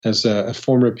as a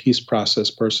former peace process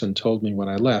person told me when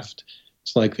I left,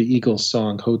 it's like the Eagles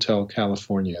song, Hotel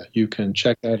California. You can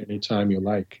check out anytime you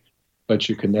like, but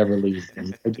you can never leave.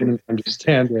 And I didn't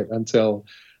understand it until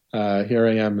here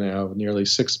I am now, nearly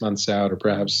 6 months out, or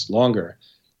perhaps longer,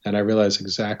 and I realize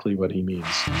exactly what he means.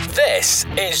 This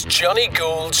is Johnny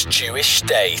Gould's Jewish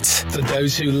State. For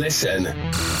those who listen.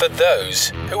 For those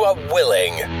who are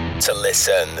willing to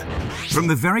listen. From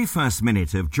the very first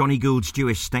minute of Johnny Gould's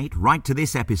Jewish State right to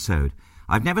this episode,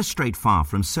 I've never strayed far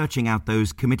from searching out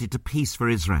those committed to peace for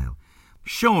Israel.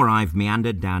 Sure, I've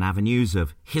meandered down avenues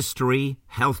of history,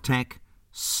 health tech,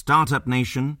 startup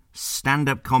nation,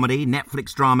 stand-up comedy,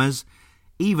 Netflix dramas,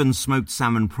 even smoked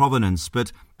salmon provenance,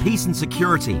 but peace and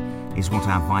security is what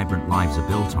our vibrant lives are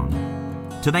built on.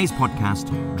 Today's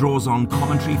podcast draws on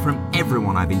commentary from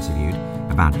everyone I've interviewed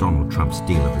about Donald Trump's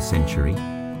deal of the century.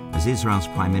 As Israel's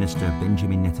Prime Minister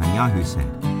Benjamin Netanyahu said,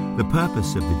 the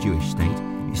purpose of the Jewish state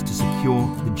is to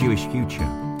secure the Jewish future.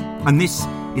 And this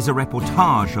is a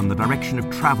reportage on the direction of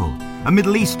travel, a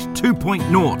Middle East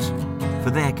 2.0, for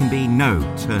there can be no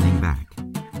turning back.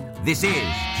 This is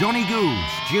Johnny Gould's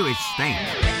Jewish State.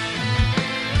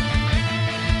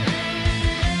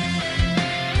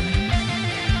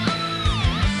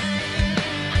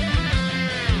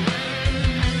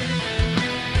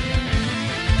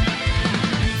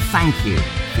 Thank you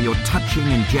for your touching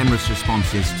and generous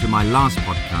responses to my last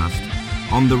podcast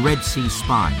on the Red Sea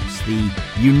Spies, the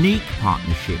unique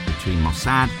partnership between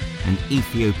Mossad and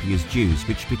Ethiopia's Jews,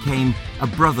 which became a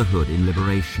brotherhood in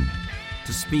liberation.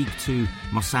 To speak to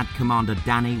Mossad Commander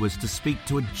Danny was to speak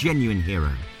to a genuine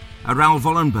hero, a Raoul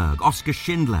Wallenberg, Oscar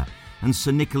Schindler and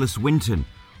Sir Nicholas Winton,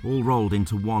 all rolled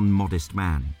into one modest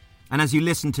man. And as you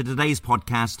listen to today's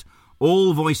podcast,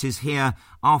 all voices here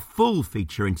are full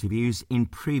feature interviews in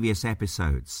previous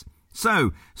episodes.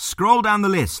 So, scroll down the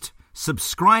list,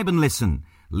 subscribe and listen,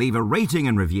 leave a rating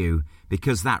and review,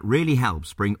 because that really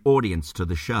helps bring audience to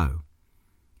the show.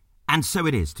 And so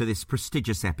it is to this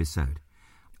prestigious episode.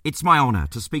 It's my honour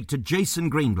to speak to Jason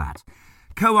Greenblatt,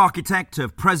 co-architect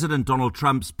of President Donald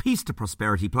Trump's Peace to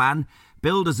Prosperity plan,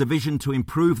 billed as a vision to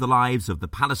improve the lives of the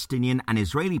Palestinian and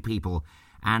Israeli people,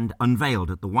 and unveiled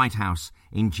at the White House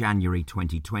in January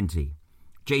 2020.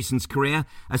 Jason's career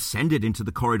ascended into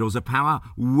the corridors of power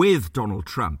with Donald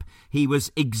Trump. He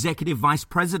was executive vice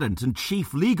president and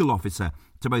chief legal officer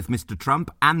to both Mr. Trump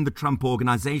and the Trump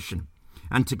Organization.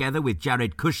 And together with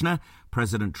Jared Kushner,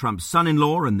 President Trump's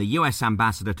son-in-law, and the US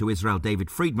ambassador to Israel,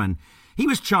 David Friedman, he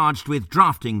was charged with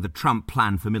drafting the Trump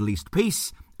plan for Middle East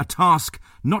peace, a task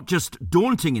not just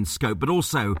daunting in scope, but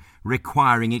also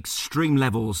requiring extreme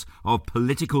levels of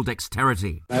political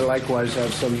dexterity. I likewise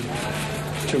have some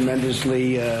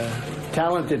tremendously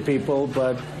talented people,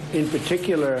 but in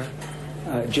particular,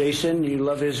 Jason, you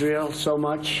love Israel so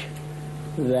much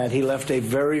that he left a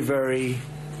very, very,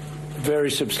 very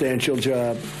substantial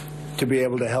job to be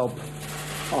able to help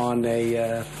on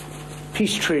a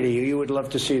peace treaty. You would love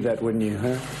to see that, wouldn't you,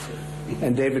 huh?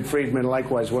 And David Friedman,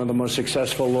 likewise, one of the most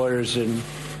successful lawyers in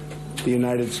the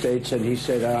United States, and he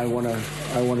said, I want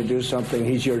to do something.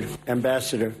 He's your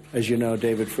ambassador, as you know,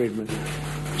 David Friedman.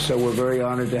 So we're very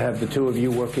honored to have the two of you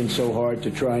working so hard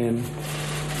to try and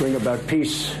bring about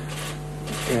peace,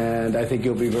 and I think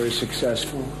you'll be very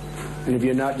successful. And if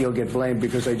you're not, you'll get blamed,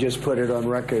 because I just put it on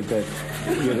record that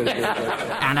you're going to do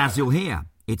that. And as you'll hear,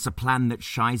 it's a plan that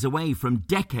shies away from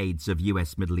decades of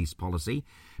US Middle East policy.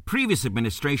 Previous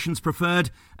administrations preferred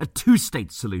a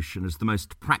two-state solution as the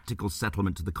most practical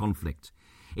settlement to the conflict.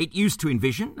 It used to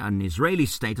envision an Israeli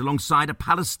state alongside a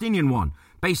Palestinian one,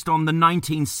 based on the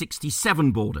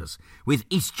 1967 borders, with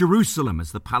East Jerusalem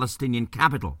as the Palestinian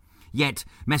capital. Yet,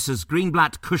 Messrs.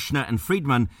 Greenblatt, Kushner and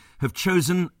Friedman have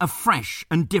chosen a fresh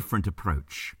and different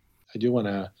approach. I do want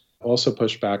to also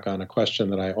push back on a question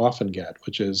that I often get,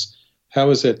 which is, how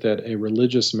is it that a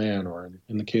religious man, or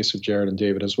in the case of Jared and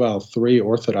David as well, 3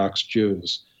 Orthodox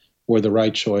Jews, were the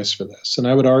right choice for this? And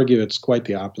I would argue it's quite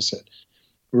the opposite.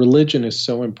 Religion is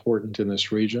so important in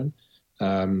this region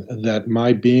that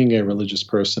my being a religious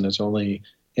person has only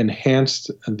enhanced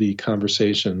the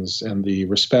conversations and the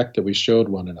respect that we showed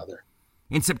one another.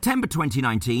 In September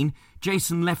 2019,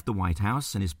 Jason left the White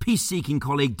House, and his peace-seeking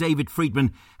colleague David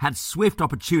Friedman had swift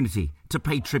opportunity to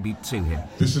pay tribute to him.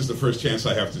 This is the first chance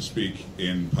I have to speak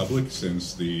in public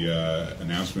since the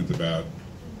announcement about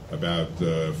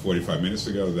 45 minutes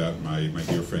ago that my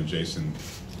dear friend Jason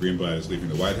Greenblatt is leaving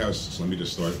the White House. So let me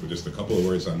just start with just a couple of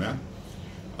words on that.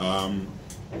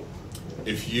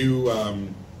 If you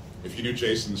knew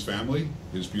Jason's family,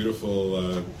 his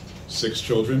beautiful 6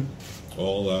 children,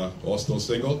 all still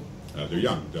single. They're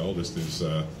young. The oldest is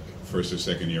first or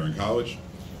second year in college.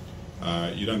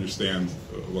 you'd understand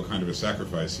what kind of a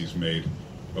sacrifice he's made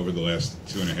over the last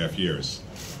 2.5 years.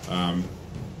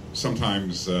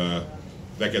 Sometimes that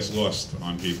gets lost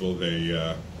on people.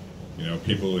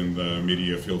 People in the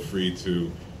media feel free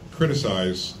to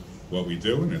criticize what we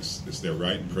do, and it's their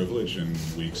right and privilege, and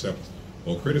we accept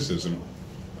all criticism.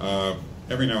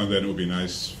 Every now and then it would be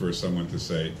nice for someone to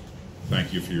say,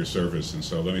 thank you for your service. And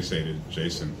so let me say to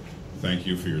Jason, thank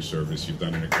you for your service. You've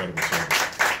done an incredible service.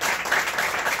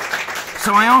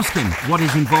 So I asked him what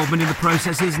his involvement in the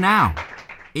process is now.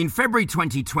 In February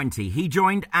 2020, he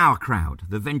joined Our Crowd,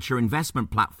 the venture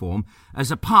investment platform,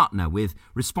 as a partner with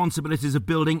responsibilities of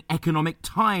building economic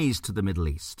ties to the Middle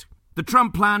East. The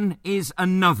Trump plan is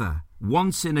another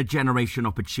once-in-a-generation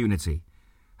opportunity.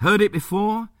 Heard it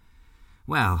before?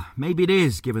 Well, maybe it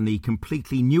is, given the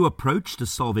completely new approach to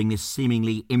solving this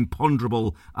seemingly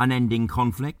imponderable, unending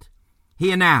conflict.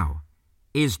 Here now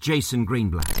is Jason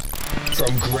Greenblatt.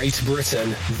 From Great Britain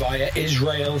via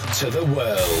Israel to the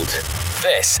world,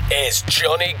 this is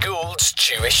Johnny Gould's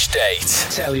Jewish State.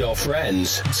 Tell your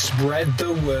friends, spread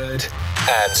the word,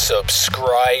 and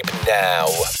subscribe now.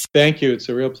 Thank you. It's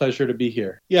a real pleasure to be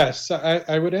here. Yes,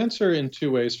 I would answer in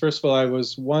two ways. First of all, I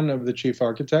was one of the chief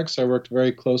architects. I worked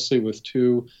very closely with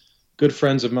two good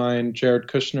friends of mine, Jared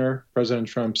Kushner, President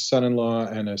Trump's son-in-law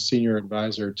and a senior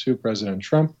advisor to President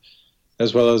Trump,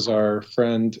 as well as our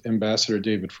friend, Ambassador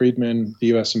David Friedman, the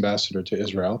U.S. ambassador to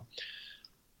Israel.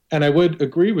 And I would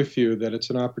agree with you that it's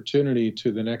an opportunity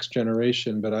to the next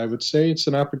generation, but I would say it's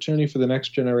an opportunity for the next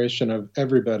generation of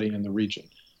everybody in the region,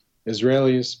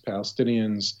 Israelis,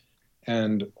 Palestinians,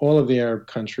 and all of the Arab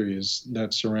countries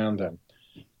that surround them.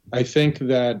 I think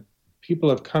that people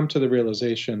have come to the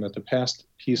realization that the past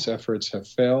peace efforts have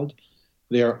failed.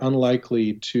 They are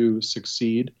unlikely to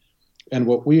succeed. And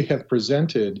what we have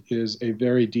presented is a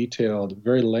very detailed,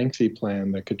 very lengthy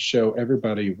plan that could show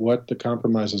everybody what the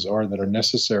compromises are that are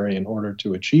necessary in order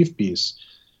to achieve peace.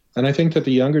 And I think that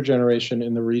the younger generation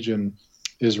in the region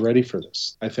is ready for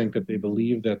this. I think that they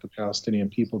believe that the Palestinian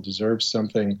people deserve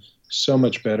something so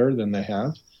much better than they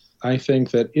have. I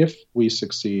think that if we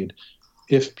succeed,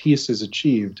 if peace is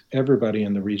achieved, everybody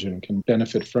in the region can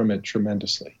benefit from it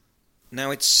tremendously. Now,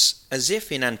 it's as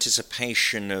if in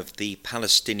anticipation of the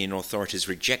Palestinian Authority's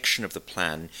rejection of the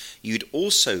plan, you'd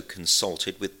also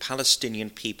consulted with Palestinian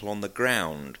people on the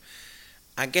ground.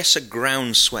 I guess a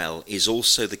groundswell is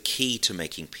also the key to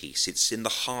making peace. It's in the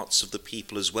hearts of the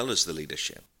people as well as the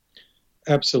leadership.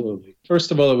 Absolutely.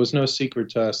 First of all, it was no secret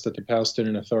to us that the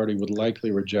Palestinian Authority would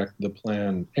likely reject the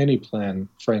plan, any plan,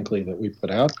 frankly, that we put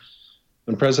out.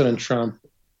 When President Trump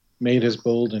made his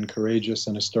bold and courageous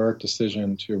and historic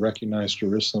decision to recognize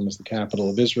Jerusalem as the capital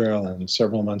of Israel and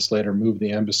several months later move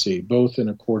the embassy, both in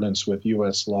accordance with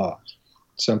U.S. law,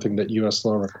 something that U.S.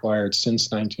 law required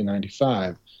since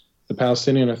 1995, the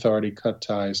Palestinian Authority cut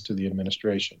ties to the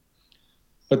administration.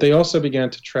 But they also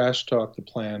began to trash talk the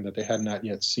plan that they had not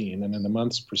yet seen, and in the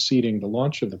months preceding the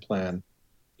launch of the plan,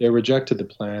 they rejected the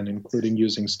plan, including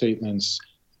using statements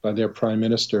by their prime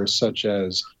minister such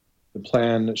as, the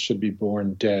plan should be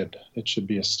born dead. It should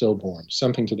be a stillborn,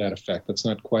 something to that effect. That's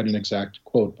not quite an exact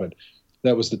quote, but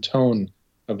that was the tone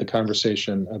of the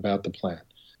conversation about the plan.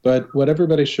 But what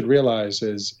everybody should realize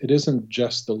is it isn't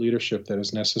just the leadership that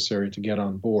is necessary to get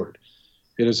on board.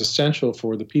 It is essential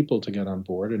for the people to get on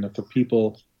board, and if the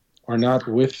people are not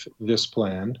with this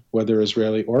plan, whether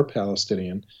Israeli or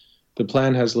Palestinian, the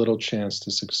plan has little chance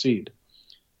to succeed.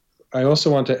 I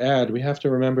also want to add, we have to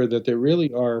remember that there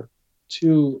really are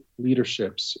two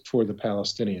leaderships for the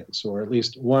Palestinians, or at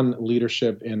least one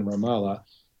leadership in Ramallah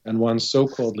and one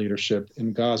so-called leadership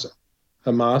in Gaza.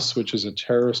 Hamas, which is a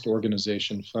terrorist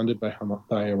organization funded by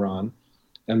Iran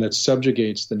and that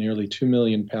subjugates the nearly 2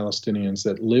 million Palestinians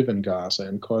that live in Gaza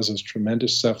and causes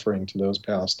tremendous suffering to those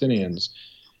Palestinians,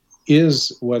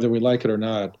 is, whether we like it or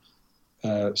not,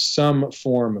 some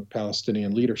form of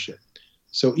Palestinian leadership.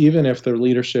 So even if the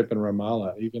leadership in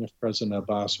Ramallah, even if President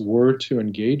Abbas were to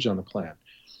engage on the plan,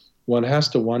 one has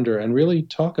to wonder and really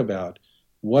talk about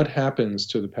what happens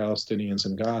to the Palestinians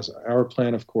in Gaza. Our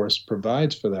plan, of course,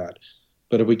 provides for that.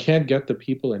 But if we can't get the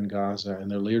people in Gaza and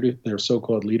their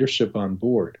so-called leadership on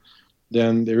board,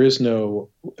 then there is no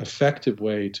effective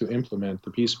way to implement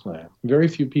the peace plan. Very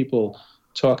few people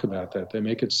talk about that. They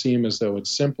make it seem as though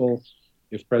it's simple.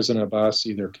 If President Abbas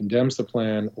either condemns the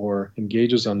plan or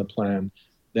engages on the plan,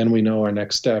 then we know our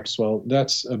next steps. Well,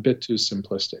 that's a bit too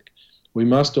simplistic. We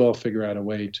must all figure out a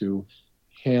way to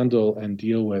handle and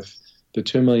deal with the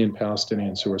 2 million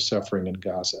Palestinians who are suffering in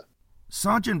Gaza.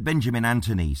 Sergeant Benjamin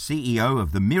Anthony, CEO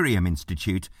of the Miriam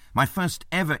Institute, my first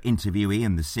ever interviewee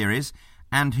in the series,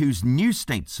 and whose new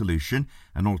state solution,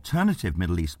 an alternative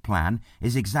Middle East plan,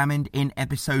 is examined in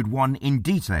Episode 1 in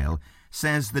detail,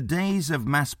 says the days of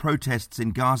mass protests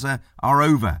in Gaza are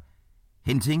over,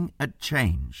 hinting at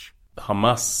change.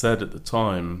 Hamas said at the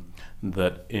time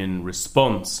that in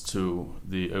response to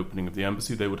the opening of the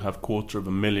embassy, they would have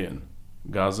 250,000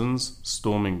 Gazans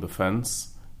storming the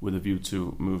fence with a view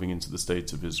to moving into the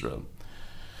state of Israel.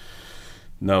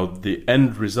 Now, the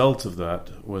end result of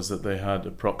that was that they had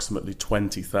approximately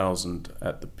 20,000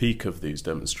 at the peak of these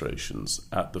demonstrations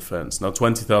at the fence. Now,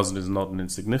 20,000 is not an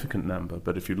insignificant number,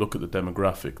 but if you look at the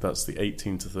demographic, that's the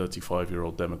 18 to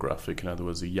 35-year-old demographic, in other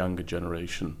words, a younger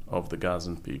generation of the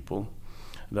Gazan people.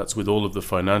 That's with all of the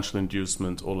financial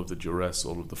inducement, all of the duress,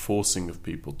 all of the forcing of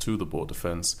people to the border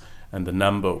fence, and the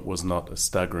number was not a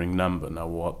staggering number. Now,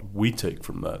 what we take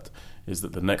from that is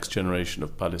that the next generation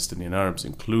of Palestinian Arabs,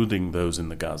 including those in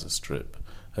the Gaza Strip,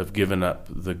 have given up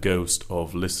the ghost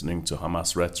of listening to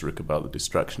Hamas rhetoric about the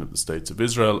destruction of the state of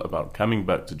Israel, about coming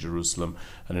back to Jerusalem,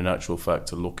 and in actual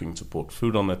fact are looking to put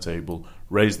food on their table,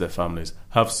 raise their families,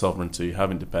 have sovereignty,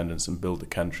 have independence, and build a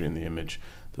country in the image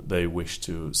that they wish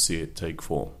to see it take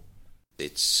form.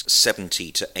 It's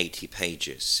 70 to 80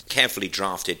 pages, carefully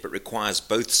drafted, but requires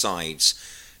both sides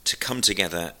to come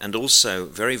together and also,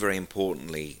 very, very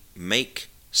importantly, make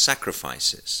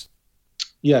sacrifices.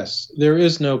 Yes, there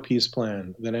is no peace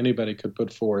plan that anybody could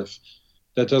put forth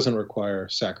that doesn't require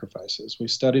sacrifices. We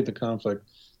studied the conflict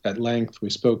at length. We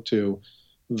spoke to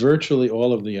virtually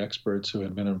all of the experts who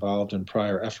had been involved in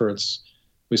prior efforts.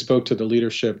 We spoke to the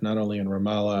leadership not only in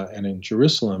Ramallah and in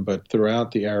Jerusalem, but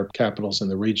throughout the Arab capitals in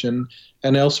the region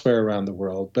and elsewhere around the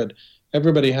world. But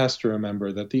everybody has to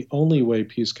remember that the only way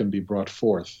peace can be brought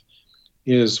forth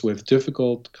is with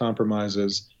difficult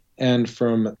compromises and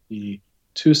from the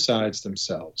two sides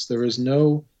themselves. There is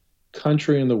no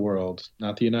country in the world,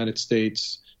 not the United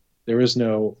States, there is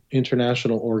no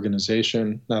international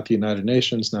organization, not the United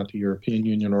Nations, not the European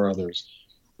Union or others,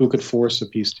 who could force a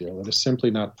peace deal. It is simply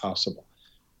not possible.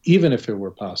 Even if it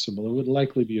were possible, it would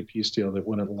likely be a peace deal that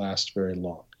wouldn't last very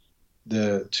long.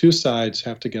 The two sides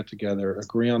have to get together,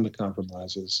 agree on the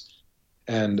compromises,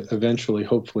 and eventually,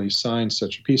 hopefully, sign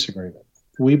such a peace agreement.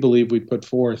 We believe we put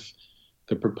forth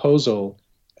the proposal,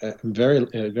 a very,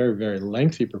 very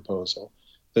lengthy proposal,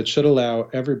 that should allow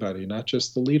everybody, not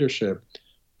just the leadership,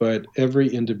 but every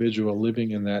individual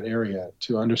living in that area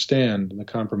to understand the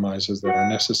compromises that are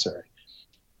necessary.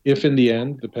 If in the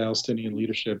end the Palestinian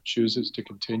leadership chooses to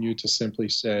continue to simply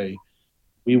say,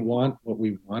 we want what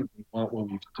we want what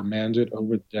we've demanded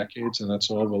over decades, and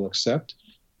that's all we'll accept,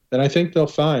 then I think they'll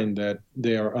find that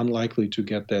they are unlikely to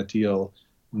get that deal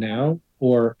now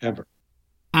or ever.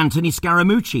 Anthony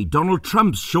Scaramucci, Donald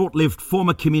Trump's short-lived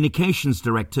former communications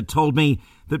director, told me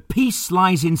that peace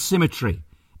lies in symmetry.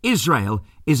 Israel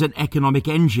is an economic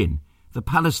engine. The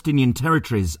Palestinian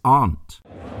territories aren't.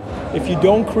 If you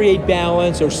don't create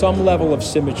balance or some level of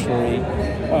symmetry,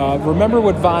 remember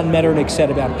what von Metternich said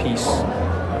about peace.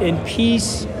 In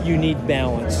peace, you need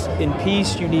balance. In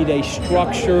peace, you need a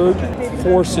structured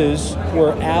forces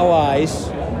where allies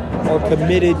are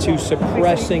committed to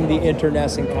suppressing the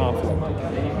internecine conflict.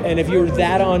 And if you're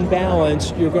that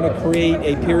unbalanced, you're going to create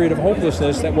a period of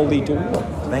hopelessness that will lead to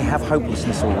war. They have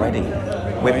hopelessness already.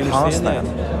 We're past that.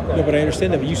 No, but I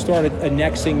understand that. But you started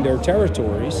annexing their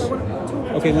territories.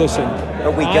 Okay, listen.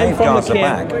 But we gave Gaza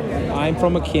back. I'm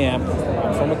from a camp.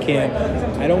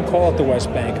 I don't call it the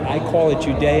West Bank. I call it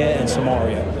Judea and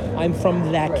Samaria. I'm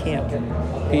from that camp.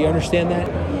 Okay, you understand that?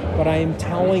 But I am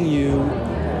telling you,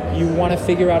 you want to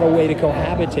figure out a way to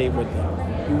cohabitate with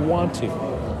them. You want to.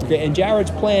 Okay, and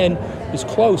Jared's plan is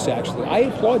close, actually. I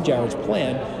applaud Jared's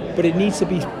plan, but it needs to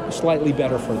be slightly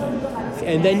better for them.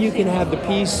 And then you can have the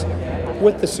peace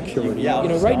with the security. You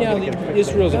know, right now,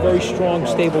 Israel is a very strong,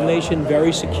 stable nation,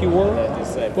 very secure.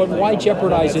 But why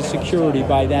jeopardize its security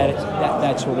by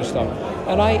that sort of stuff?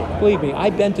 And believe me,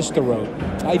 I've been to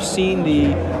Sderot. I've seen the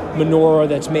menorah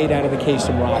that's made out of the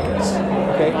Kasem rockets.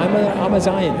 Okay, I'm a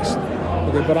Zionist.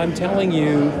 Okay, but I'm telling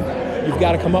you, you've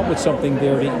got to come up with something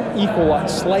there to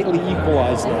slightly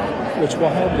equalize that, which will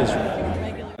help Israel.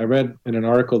 I read in an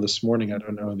article this morning, I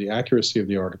don't know the accuracy of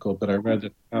the article, but I read that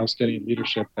the Palestinian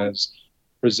leadership has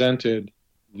presented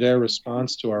their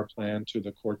response to our plan to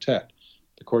the quartet.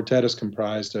 The quartet is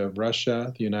comprised of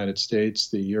Russia, the United States,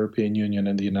 the European Union,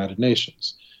 and the United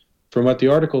Nations. From what the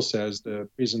article says, the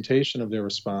presentation of their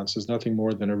response is nothing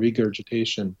more than a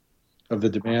regurgitation of the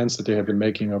demands that they have been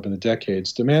making over the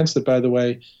decades. Demands that, by the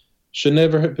way, should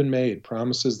never have been made,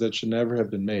 promises that should never have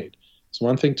been made. It's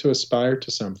one thing to aspire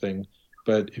to something,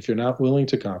 but if you're not willing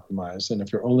to compromise, and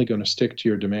if you're only going to stick to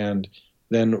your demand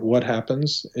then what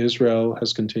happens? Israel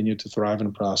has continued to thrive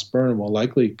and prosper and will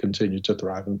likely continue to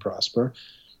thrive and prosper.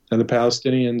 And the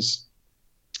Palestinians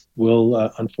will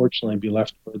unfortunately be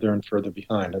left further and further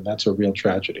behind, and that's a real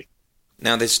tragedy.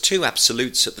 Now, there's two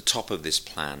absolutes at the top of this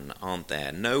plan, aren't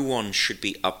there? No one should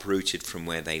be uprooted from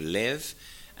where they live,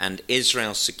 and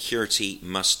Israel's security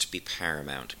must be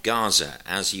paramount. Gaza,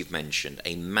 as you've mentioned,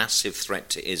 a massive threat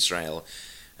to Israel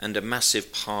and a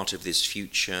massive part of this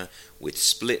future with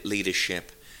split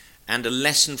leadership, and a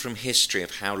lesson from history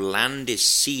of how land is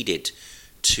ceded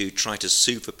to try to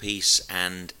sue for peace,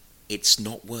 and it's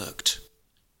not worked.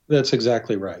 That's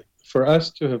exactly right. For us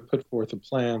to have put forth a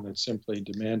plan that simply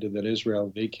demanded that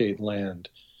Israel vacate land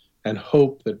and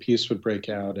hope that peace would break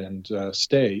out and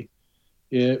stay,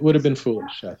 it would have been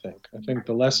foolish, I think. I think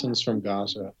the lessons from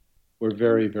Gaza were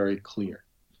very, very clear.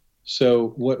 So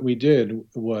what we did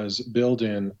was build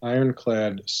in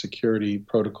ironclad security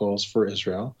protocols for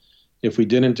Israel. If we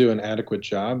didn't do an adequate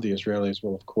job, the Israelis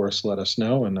will, of course, let us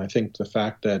know. And I think the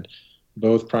fact that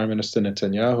both Prime Minister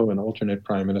Netanyahu and alternate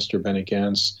Prime Minister Benny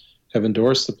Gantz have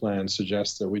endorsed the plan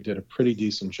suggests that we did a pretty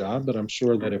decent job. But I'm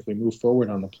sure that if we move forward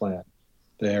on the plan,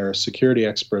 their security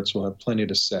experts will have plenty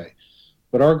to say.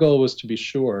 But our goal was to be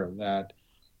sure that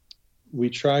we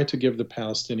try to give the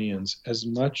Palestinians as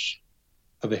much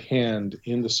of a hand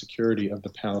in the security of the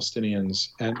Palestinians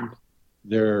and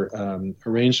their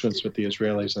arrangements with the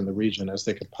Israelis and the region as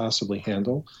they could possibly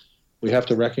handle. We have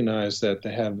to recognize that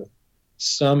they have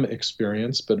some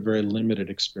experience, but very limited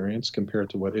experience compared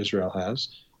to what Israel has.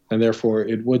 And therefore,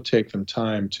 it would take them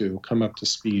time to come up to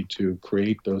speed to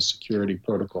create those security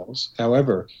protocols.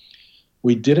 However,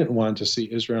 we didn't want to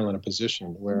see Israel in a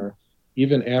position where,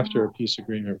 even after a peace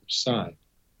agreement was signed,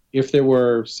 if there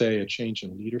were, say, a change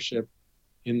in leadership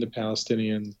in the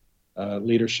Palestinian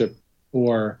leadership,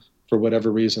 or for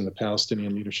whatever reason the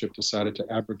Palestinian leadership decided to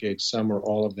abrogate some or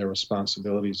all of their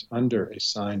responsibilities under a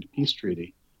signed peace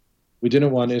treaty, we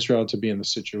didn't want Israel to be in the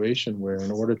situation where,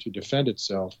 in order to defend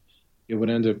itself, it would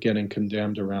end up getting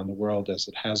condemned around the world, as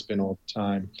it has been all the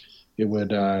time. It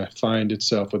would find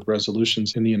itself with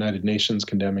resolutions in the United Nations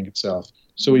condemning itself.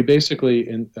 So we basically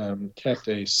kept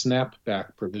a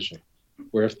snapback provision,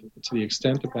 where if, to the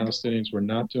extent the Palestinians were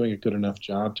not doing a good enough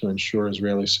job to ensure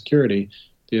Israeli security,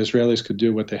 the Israelis could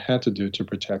do what they had to do to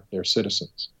protect their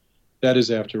citizens. That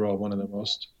is, after all, one of the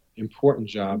most important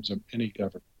jobs of any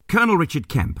government. Colonel Richard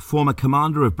Kemp, former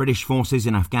commander of British forces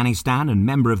in Afghanistan and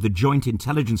member of the Joint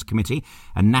Intelligence Committee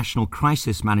and National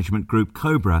Crisis Management Group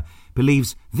COBRA,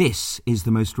 believes this is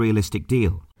the most realistic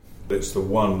deal. It's the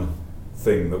one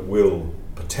thing that will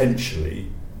potentially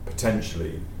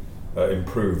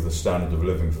improve the standard of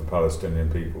living for Palestinian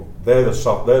people. They're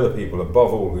the people,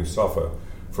 above all, who suffer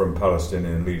from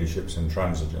Palestinian leadership's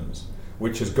intransigence,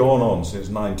 which has gone on since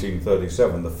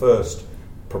 1937. The first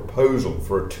proposal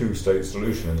for a two-state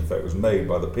solution, in effect, was made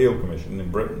by the Peel Commission in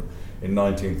Britain in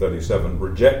 1937,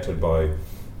 rejected by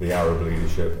the Arab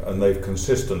leadership, and they've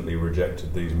consistently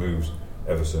rejected these moves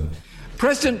ever since.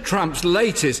 President Trump's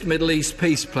latest Middle East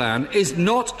peace plan is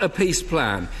not a peace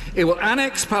plan. It will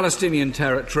annex Palestinian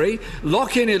territory,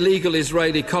 lock in illegal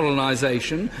Israeli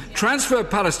colonisation, transfer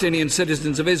Palestinian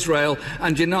citizens of Israel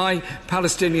and deny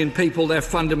Palestinian people their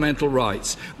fundamental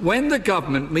rights. When the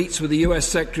government meets with the US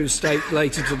Secretary of State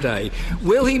later today,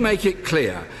 will he make it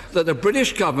clear that the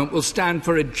British government will stand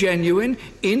for a genuine,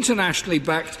 internationally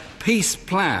backed peace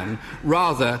plan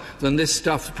rather than this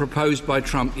stuff proposed by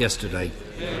Trump yesterday?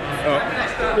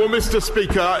 Well, Mr.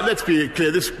 Speaker, let's be clear.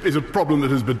 This is a problem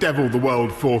that has bedeviled the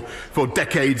world for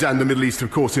decades, and the Middle East, of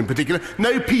course, in particular.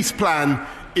 No peace plan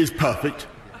is perfect,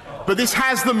 but this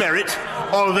has the merit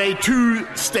of a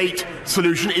two-state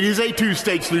solution. It is a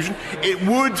two-state solution. It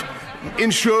would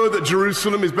ensure that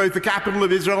Jerusalem is both the capital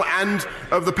of Israel and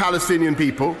of the Palestinian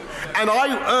people. And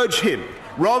I urge him,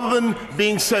 rather than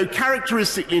being so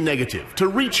characteristically negative, to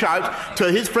reach out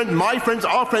to his friend, my friends,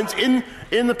 our friends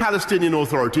in the Palestinian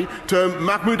Authority, to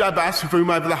Mahmoud Abbas, for whom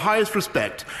I have the highest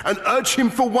respect, and urge him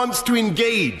for once to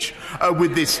engage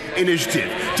with this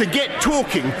initiative, to get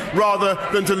talking rather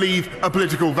than to leave a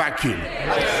political vacuum.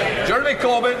 Jeremy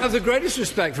Corbyn has the greatest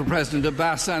respect for President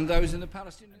Abbas and those in the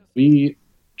Palestinian Authority. We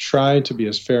tried to be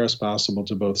as fair as possible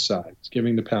to both sides,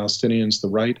 giving the Palestinians the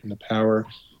right and the power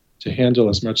to handle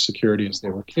as much security as they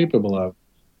were capable of,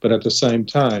 but at the same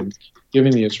time,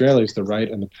 giving the Israelis the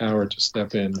right and the power to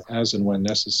step in as and when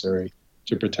necessary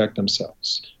to protect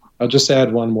themselves. I'll just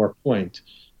add one more point.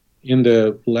 In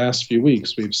the last few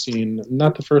weeks, we've seen,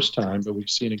 not the first time, but we've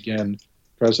seen again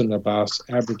President Abbas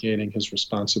abrogating his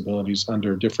responsibilities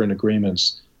under different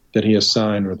agreements that he has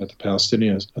signed or that the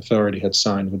Palestinian Authority had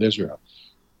signed with Israel.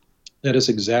 That is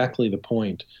exactly the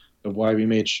point of why we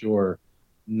made sure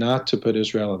not to put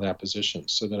Israel in that position,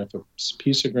 so that if a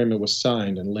peace agreement was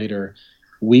signed and later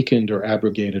weakened or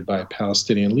abrogated by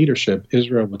Palestinian leadership,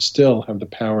 Israel would still have the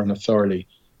power and authority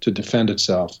to defend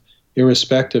itself,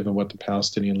 irrespective of what the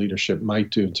Palestinian leadership might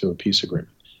do to a peace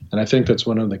agreement. And I think that's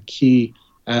one of the key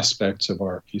aspects of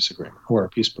our peace agreement, or our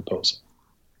peace proposal.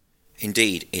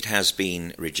 Indeed, it has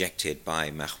been rejected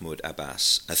by Mahmoud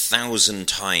Abbas 1,000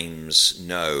 times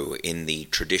no in the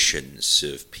traditions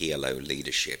of PLO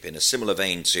leadership, in a similar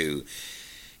vein to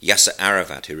Yasser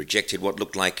Arafat, who rejected what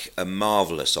looked like a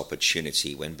marvelous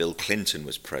opportunity when Bill Clinton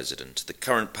was president. The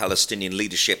current Palestinian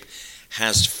leadership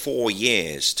has 4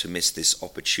 years to miss this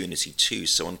opportunity too.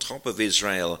 So on top of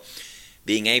Israel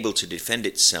being able to defend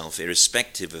itself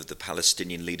irrespective of the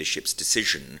Palestinian leadership's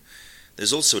decision,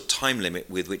 there's also a time limit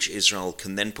with which Israel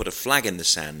can then put a flag in the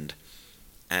sand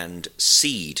and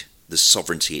cede the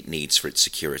sovereignty it needs for its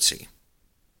security.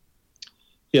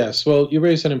 Yes, well, you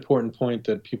raise an important point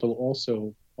that people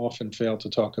also often fail to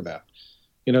talk about.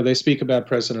 You know, they speak about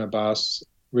President Abbas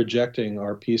rejecting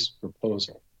our peace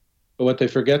proposal. But what they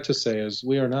forget to say is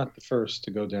we are not the first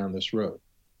to go down this road.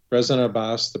 President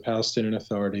Abbas, the Palestinian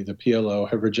Authority, the PLO,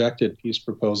 have rejected peace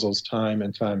proposals time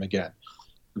and time again.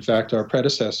 In fact, our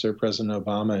predecessor, President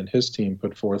Obama, and his team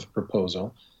put forth a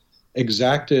proposal,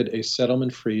 exacted a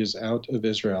settlement freeze out of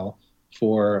Israel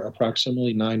for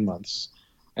approximately 9 months,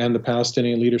 and the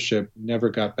Palestinian leadership never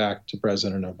got back to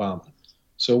President Obama.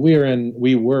 So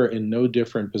we were in no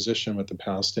different position with the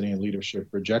Palestinian leadership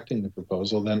rejecting the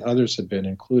proposal than others had been,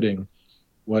 including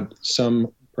what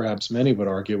some, perhaps many would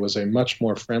argue, was a much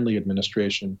more friendly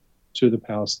administration to the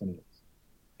Palestinians.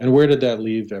 And where did that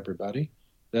leave everybody?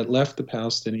 That left the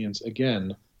Palestinians,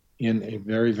 again, in a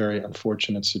very, very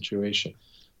unfortunate situation.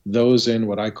 Those in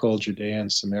what I call Judea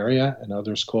and Samaria, and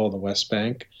others call the West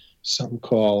Bank, some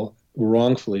call,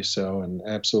 wrongfully so and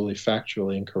absolutely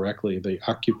factually incorrectly, the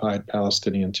occupied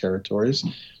Palestinian territories.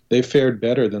 They fared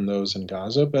better than those in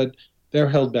Gaza, but they're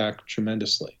held back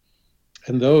tremendously.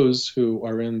 And those who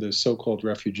are in the so-called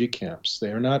refugee camps,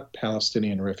 they are not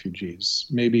Palestinian refugees.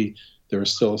 Maybe there are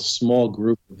still a small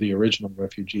group of the original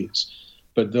refugees.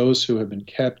 But those who have been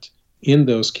kept in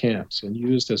those camps and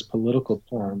used as political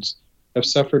pawns have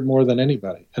suffered more than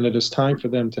anybody. And it is time for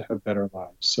them to have better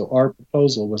lives. So our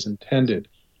proposal was intended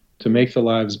to make the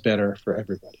lives better for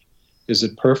everybody. Is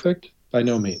it perfect? By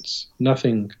no means.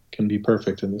 Nothing can be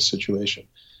perfect in this situation.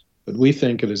 But we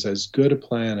think it is as good a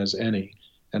plan as any,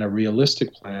 and a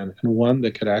realistic plan, and one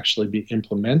that could actually be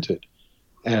implemented.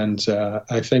 And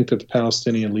I think that the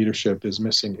Palestinian leadership is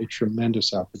missing a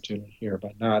tremendous opportunity here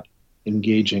by not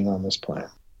engaging on this plan.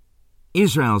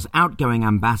 Israel's outgoing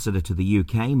ambassador to the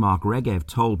UK, Mark Regev,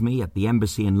 told me at the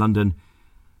embassy in London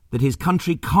that his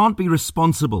country can't be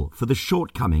responsible for the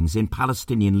shortcomings in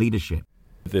Palestinian leadership.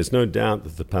 There's no doubt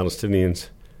that the Palestinians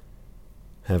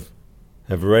have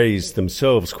raised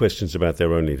themselves questions about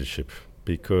their own leadership,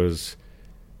 because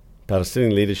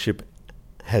Palestinian leadership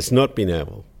has not been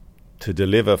able to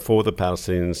deliver for the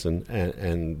Palestinians,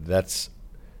 and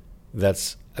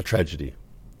that's a tragedy.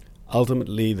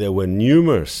 Ultimately, there were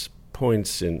numerous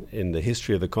points in the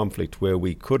history of the conflict where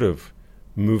we could have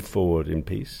moved forward in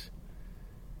peace.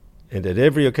 And at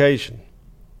every occasion,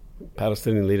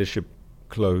 Palestinian leadership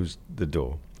closed the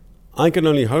door. I can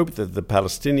only hope that the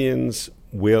Palestinians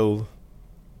will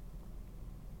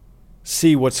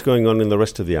see what's going on in the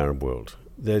rest of the Arab world.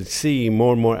 They'll see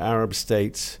more and more Arab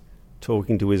states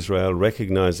talking to Israel,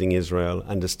 recognizing Israel,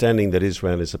 understanding that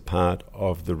Israel is a part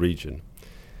of the region.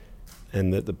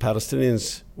 And that the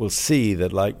Palestinians will see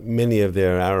that, like many of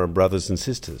their Arab brothers and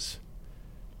sisters,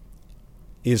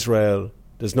 Israel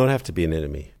does not have to be an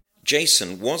enemy.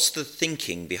 Jason, was the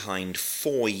thinking behind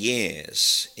 4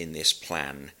 years in this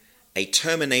plan a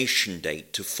termination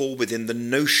date to fall within the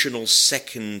notional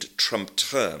second Trump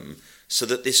term so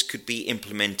that this could be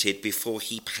implemented before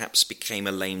he perhaps became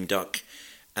a lame duck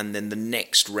and then the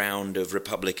next round of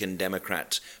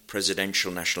Republican-Democrat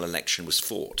presidential national election was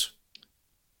fought?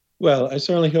 Well, I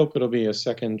certainly hope it'll be a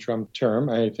second Trump term.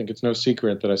 I think it's no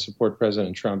secret that I support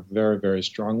President Trump very, very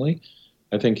strongly.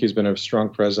 I think he's been a strong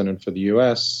president for the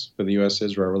U.S., for the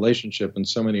U.S.-Israel relationship, and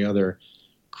so many other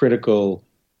critical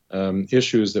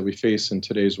issues that we face in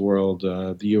today's world.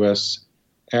 The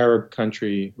U.S.-Arab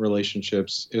country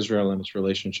relationships, Israel and its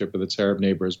relationship with its Arab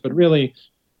neighbors. But really,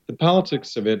 the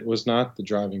politics of it was not the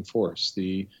driving force.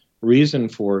 The reason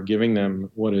for giving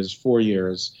them what is 4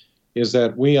 years is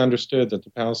that we understood that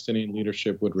the Palestinian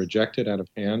leadership would reject it out of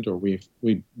hand, or we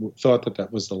thought that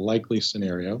that was the likely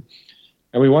scenario.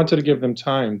 And we wanted to give them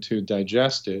time to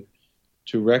digest it,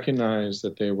 to recognize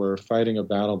that they were fighting a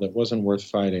battle that wasn't worth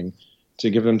fighting, to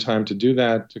give them time to do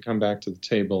that, to come back to the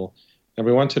table. And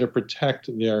we wanted to protect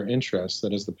their interests,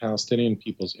 that is the Palestinian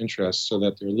people's interests, so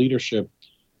that their leadership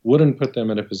wouldn't put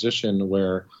them in a position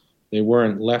where they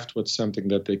weren't left with something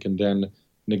that they can then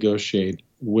negotiate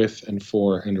with and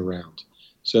for and around.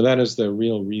 So that is the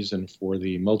real reason for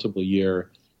the multiple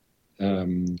year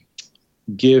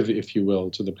give, if you will,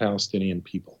 to the Palestinian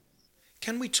people.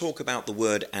 Can we talk about the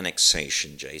word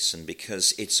annexation, Jason?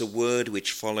 Because it's a word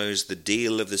which follows the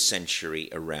deal of the century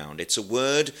around. It's a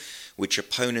word which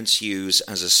opponents use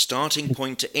as a starting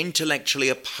point to intellectually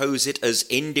oppose it as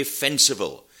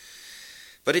indefensible.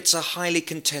 But it's a highly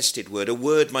contested word, a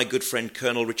word my good friend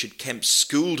Colonel Richard Kemp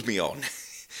schooled me on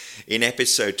in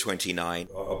episode 29.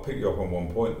 I'll pick you up on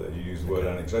one point there. You use the word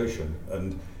annexation,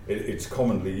 and it's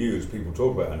commonly used. People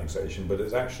talk about annexation, but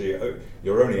it's actually,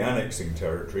 you're only annexing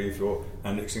territory if you're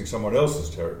annexing someone else's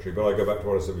territory. But I go back to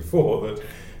what I said before,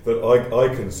 that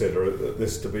I consider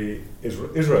this to be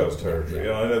Israel's territory.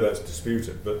 And I know that's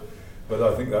disputed, but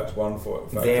I think that's one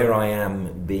factor. There I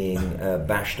am being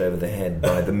bashed over the head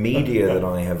by the media that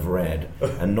I have read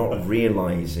and not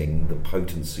realising the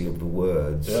potency of the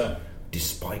words,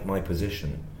 despite my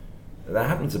position. That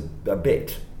happens a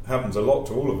bit. Happens a lot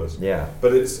to all of us. Yeah.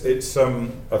 But it's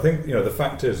I think, the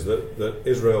fact is that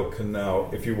Israel can now,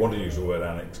 if you want to use the word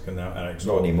annex, can now annex.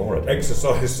 Not anymore.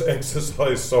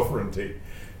 Exercise sovereignty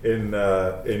in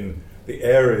the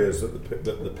areas that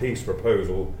the peace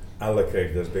proposal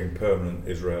allocated as being permanent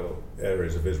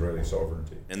areas of Israeli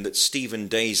sovereignty. And that Stephen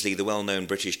Daisley, the well-known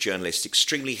British journalist,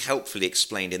 extremely helpfully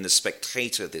explained in The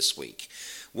Spectator this week.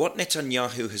 What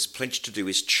Netanyahu has pledged to do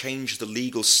is change the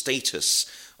legal status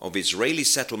of Israeli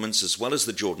settlements as well as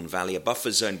the Jordan Valley, a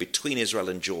buffer zone between Israel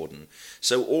and Jordan.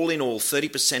 So all in all,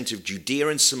 30% of Judea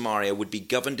and Samaria would be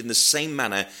governed in the same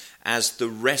manner as the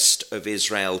rest of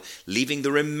Israel, leaving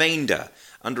the remainder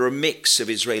under a mix of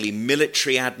Israeli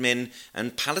military admin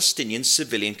and Palestinian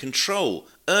civilian control.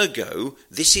 Ergo,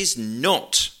 this is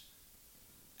not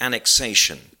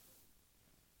annexation.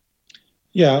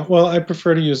 Yeah, well, I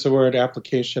prefer to use the word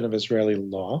application of Israeli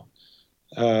law.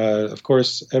 Of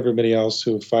course, everybody else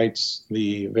who fights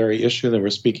the very issue that we're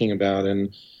speaking about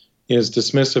and is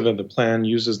dismissive of the plan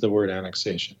uses the word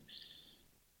annexation.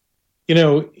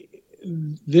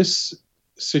 This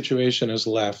situation has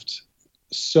left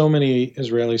so many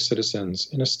Israeli citizens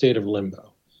in a state of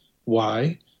limbo.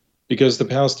 Why? Because the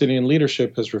Palestinian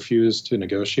leadership has refused to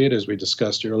negotiate, as we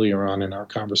discussed earlier on in our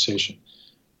conversation.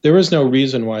 There is no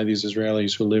reason why these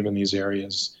Israelis who live in these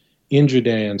areas in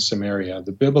Judea and Samaria,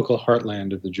 the biblical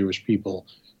heartland of the Jewish people,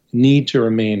 need to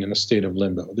remain in a state of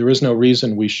limbo. There is no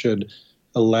reason we should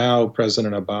allow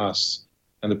President Abbas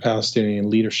and the Palestinian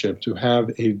leadership to have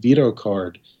a veto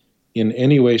card in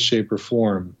any way, shape, or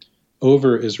form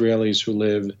over Israelis who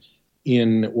live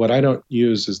in what I don't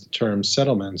use as the term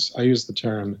settlements. I use the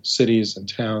term cities and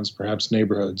towns, perhaps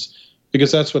neighborhoods,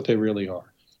 because that's what they really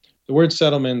are. The word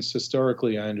settlements,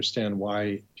 historically, I understand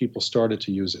why people started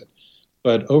to use it.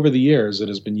 But over the years, it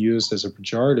has been used as a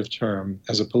pejorative term,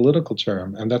 as a political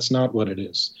term, and that's not what it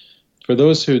is. For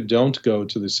those who don't go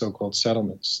to the so-called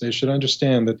settlements, they should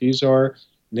understand that these are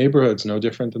neighborhoods no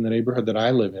different than the neighborhood that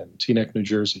I live in, Teaneck, New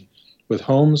Jersey, with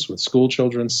homes, with school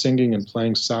children singing and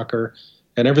playing soccer,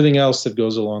 and everything else that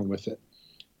goes along with it.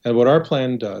 And what our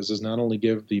plan does is not only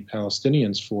give the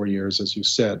Palestinians 4 years, as you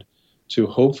said, to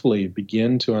hopefully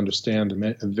begin to understand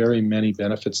the very many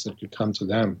benefits that could come to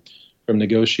them from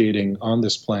negotiating on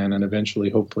this plan and eventually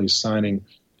hopefully signing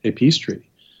a peace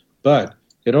treaty. But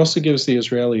it also gives the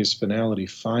Israelis finality,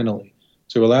 finally,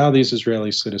 to allow these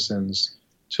Israeli citizens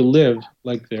to live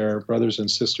like their brothers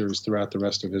and sisters throughout the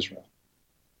rest of Israel.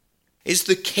 Is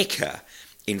the kicker,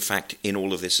 in fact, in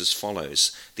all of this as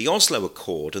follows? The Oslo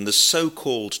Accord and the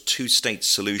so-called two-state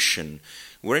solution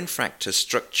were in fact a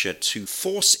structure to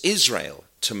force Israel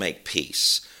to make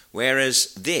peace,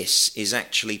 whereas this is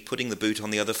actually putting the boot on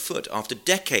the other foot. After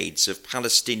decades of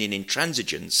Palestinian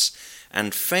intransigence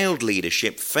and failed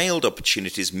leadership, failed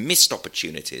opportunities, missed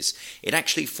opportunities, it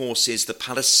actually forces the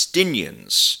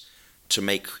Palestinians to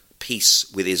make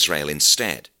peace with Israel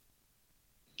instead.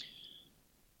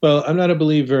 Well, I'm not a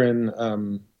believer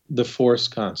in the force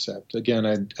concept.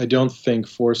 Again, I don't think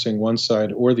forcing one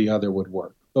side or the other would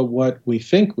work. But what we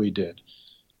think we did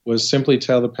was simply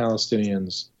tell the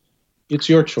Palestinians, it's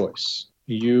your choice.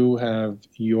 You have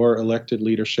your elected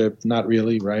leadership, not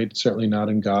really, right? Certainly not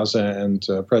in Gaza, and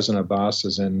President Abbas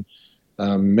is in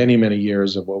many, many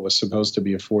years of what was supposed to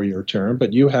be a 4-year term,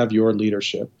 but you have your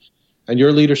leadership. And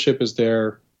your leadership is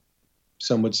there,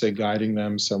 some would say guiding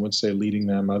them, some would say leading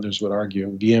them, others would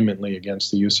argue vehemently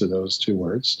against the use of those two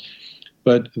words.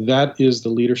 But that is the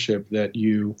leadership that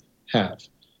you have.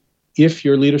 if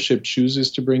your leadership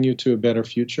chooses to bring you to a better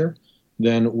future,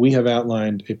 then we have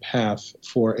outlined a path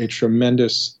for a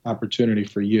tremendous opportunity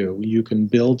for you. You can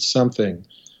build something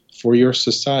for your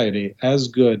society as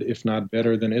good, if not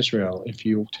better, than Israel if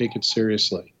you take it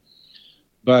seriously.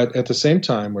 But at the same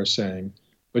time, we're saying,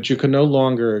 but you can no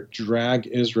longer drag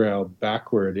Israel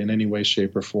backward in any way,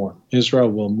 shape, or form.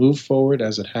 Israel will move forward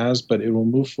as it has, but it will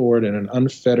move forward in an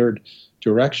unfettered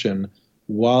direction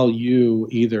while you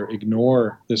either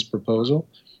ignore this proposal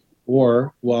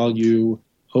or while you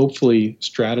hopefully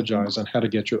strategize on how to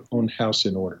get your own house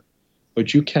in order.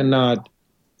 But you cannot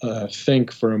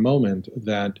think for a moment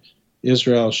that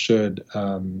Israel should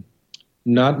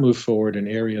not move forward in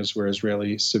areas where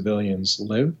Israeli civilians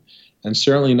live, and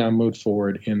certainly not move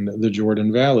forward in the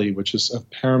Jordan Valley, which is of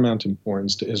paramount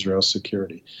importance to Israel's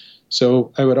security.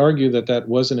 So I would argue that that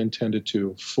wasn't intended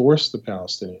to force the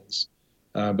Palestinians,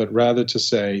 but rather to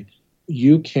say,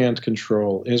 you can't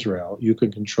control Israel, you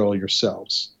can control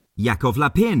yourselves. Yaakov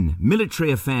Lapin,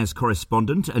 military affairs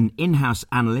correspondent and in-house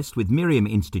analyst with Miriam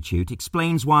Institute,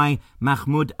 explains why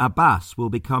Mahmoud Abbas will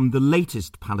become the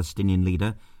latest Palestinian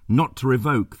leader not to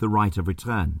revoke the right of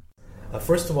return.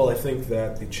 First of all, I think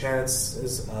that the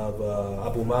chances of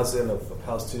Abu Mazen, of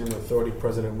Palestinian Authority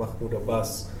President Mahmoud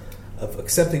Abbas, of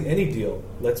accepting any deal,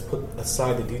 let's put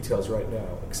aside the details right now,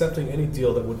 accepting any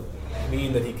deal that would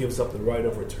mean that he gives up the right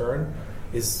of return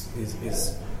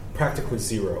is practically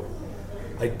zero.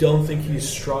 I don't think he's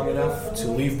strong enough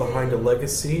to leave behind a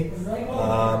legacy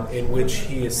in which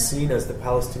he is seen as the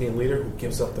Palestinian leader who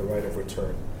gives up the right of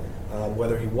return.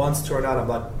 Whether he wants to or not, I'm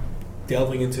not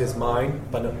delving into his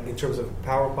mind, but in terms of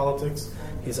power politics,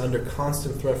 he's under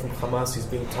constant threat from Hamas. He's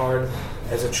being tarred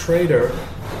as a traitor,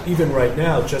 even right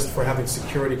now, just for having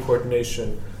security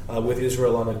coordination with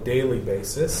Israel on a daily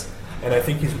basis. And I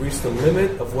think he's reached the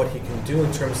limit of what he can do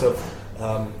in terms of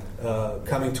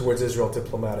coming towards Israel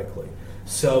diplomatically.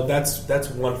 So that's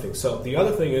one thing. So the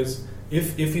other thing is,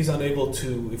 if he's unable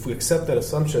to, if we accept that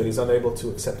assumption, he's unable to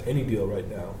accept any deal right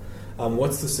now,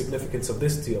 what's the significance of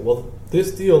this deal? Well,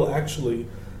 this deal actually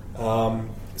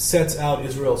sets out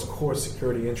Israel's core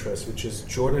security interests, which is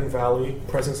Jordan Valley,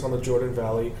 presence on the Jordan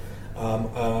Valley,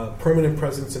 permanent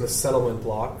presence in the settlement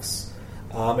blocks,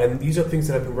 and these are things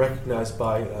that have been recognized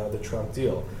by the Trump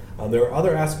deal. There are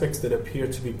other aspects that appear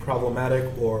to be problematic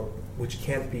or which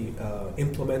can't be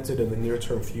implemented in the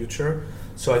near-term future.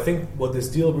 So I think what this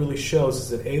deal really shows is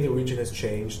that A, the region has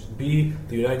changed, B,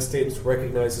 the United States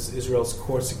recognizes Israel's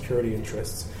core security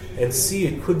interests, and C,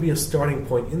 it could be a starting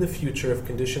point in the future if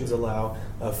conditions allow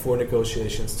for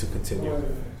negotiations to continue.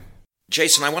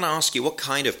 Jason, I want to ask you, what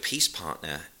kind of peace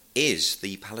partner is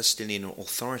the Palestinian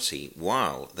Authority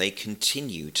while they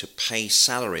continue to pay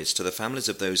salaries to the families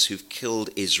of those who've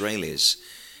killed Israelis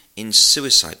in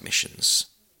suicide missions?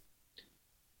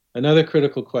 Another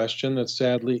critical question that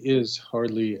sadly is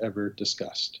hardly ever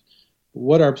discussed.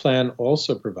 What our plan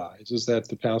also provides is that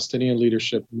the Palestinian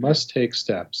leadership must take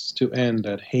steps to end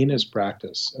that heinous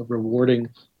practice of rewarding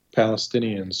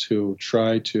Palestinians who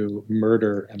try to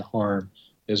murder and harm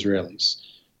Israelis.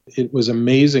 It was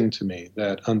amazing to me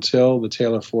that until the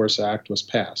Taylor Force Act was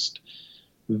passed,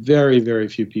 very, very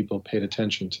few people paid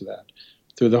attention to that.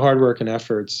 Through the hard work and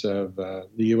efforts of the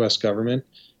U.S. government,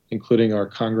 including our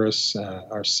Congress,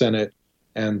 our Senate,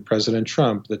 and President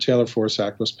Trump, the Taylor Force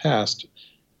Act was passed.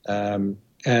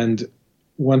 And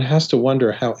one has to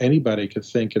wonder how anybody could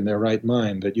think in their right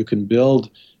mind that you can build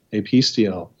a peace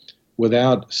deal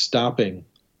without stopping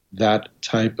that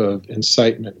type of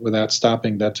incitement, without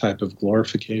stopping that type of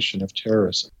glorification of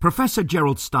terrorism. Professor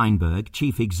Gerald Steinberg,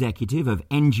 chief executive of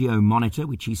NGO Monitor,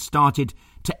 which he started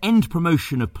to end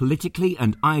promotion of politically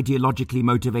and ideologically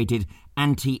motivated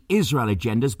anti-Israel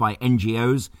agendas by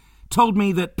NGOs, told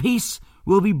me that peace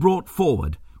will be brought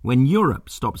forward when Europe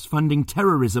stops funding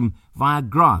terrorism via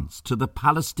grants to the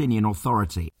Palestinian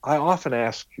Authority. I often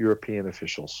ask European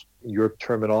officials, in your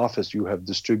term in office, you have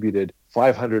distributed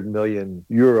 500 million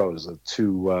euros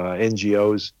to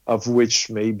NGOs, of which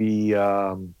maybe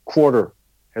quarter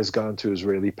has gone to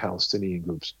Israeli-Palestinian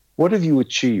groups. What have you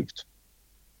achieved?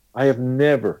 I have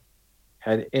never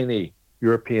had any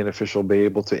European official be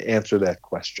able to answer that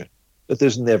question, that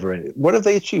there's never any. What have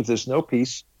they achieved? There's no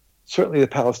peace. Certainly the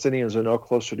Palestinians are no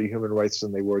closer to human rights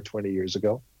than they were 20 years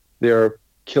ago. They're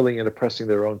killing and oppressing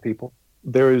their own people.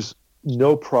 There is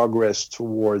no progress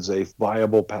towards a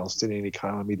viable Palestinian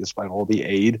economy despite all the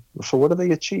aid. So what have they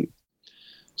achieved?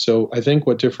 So I think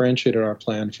what differentiated our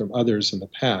plan from others in the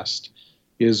past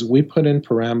is we put in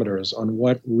parameters on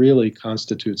what really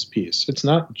constitutes peace. It's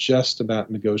not just about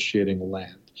negotiating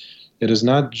land. It is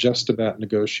not just about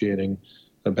negotiating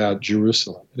about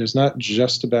Jerusalem. It is not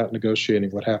just about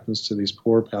negotiating what happens to these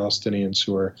poor Palestinians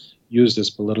who are used as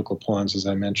political pawns, as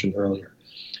I mentioned earlier.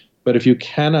 But if you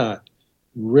cannot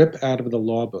rip out of the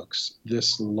law books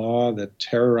this law that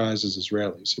terrorizes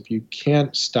Israelis, if you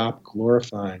can't stop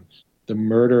glorifying the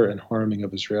murder and harming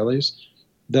of Israelis,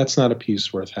 that's not a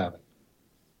peace worth having.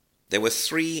 There were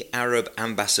 3 Arab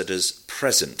ambassadors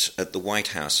present at the White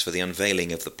House for the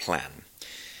unveiling of the plan.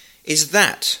 Is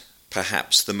that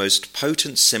perhaps the most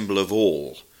potent symbol of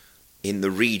all in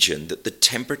the region that the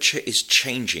temperature is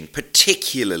changing,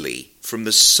 particularly from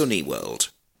the Sunni world?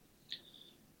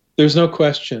 There's no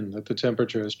question that the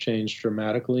temperature has changed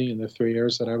dramatically in the 3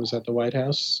 years that I was at the White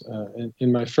House.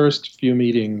 In my first few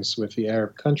meetings with the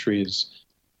Arab countries,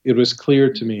 it was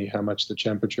clear to me how much the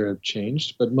temperature had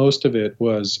changed, but most of it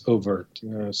was overt,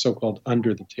 so-called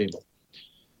under the table.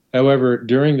 However,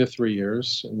 during the 3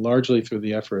 years, largely through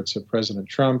the efforts of President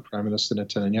Trump, Prime Minister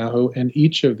Netanyahu, and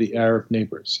each of the Arab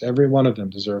neighbors, every one of them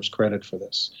deserves credit for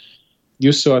this.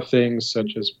 You saw things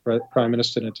such as Prime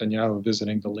Minister Netanyahu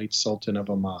visiting the late Sultan of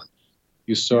Oman.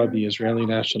 You saw the Israeli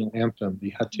national anthem,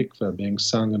 the Hatikva, being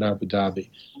sung in Abu Dhabi.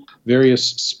 Various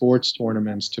sports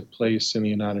tournaments took place in the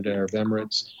United Arab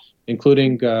Emirates,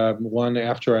 including one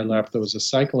after I left. There was a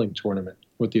cycling tournament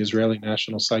with the Israeli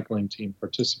national cycling team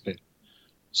participating.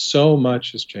 So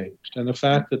much has changed. And the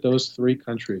fact that those 3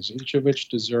 countries, each of which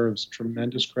deserves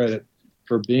tremendous credit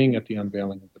for being at the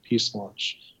unveiling of the peace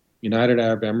launch, United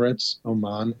Arab Emirates,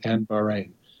 Oman, and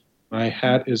Bahrain. My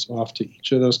hat is off to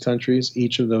each of those countries,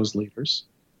 each of those leaders.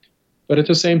 But at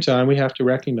the same time, we have to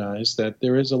recognize that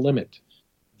there is a limit.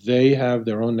 They have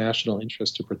their own national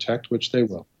interest to protect, which they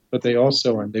will. But they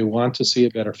also, they want to see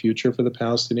a better future for the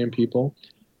Palestinian people.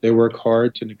 They work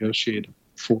hard to negotiate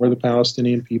for the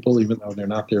Palestinian people, even though they're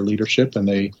not their leadership, and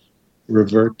they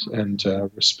revert and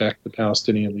respect the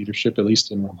Palestinian leadership, at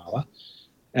least in Ramallah.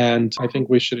 And I think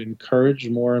we should encourage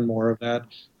more and more of that.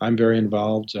 I'm very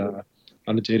involved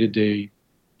on a day-to-day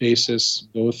basis,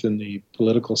 both in the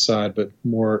political side, but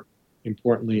more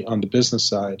importantly on the business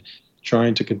side,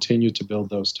 trying to continue to build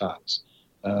those ties.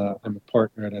 I'm a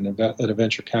partner at a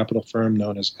venture capital firm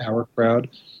known as Our Crowd,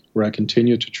 where I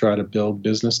continue to try to build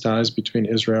business ties between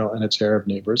Israel and its Arab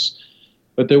neighbors.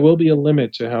 But there will be a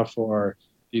limit to how far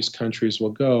these countries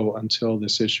will go until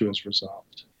this issue is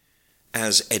resolved.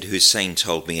 As Ed Hussein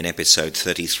told me in episode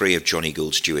 33 of Johnny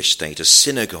Gould's Jewish State, a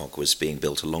synagogue was being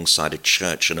built alongside a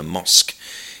church and a mosque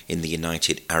in the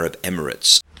United Arab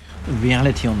Emirates. The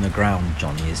reality on the ground,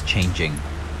 Johnny, is changing.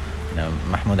 You know,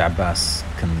 Mahmoud Abbas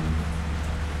can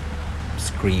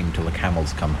scream till the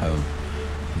camels come home,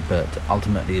 but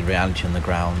ultimately the reality on the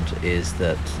ground is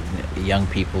that young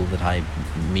people that I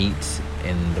meet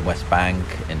in the West Bank,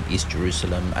 in East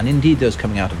Jerusalem, and indeed those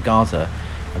coming out of Gaza,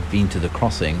 have been to the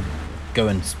crossing, go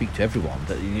and speak to everyone.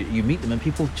 That you meet them and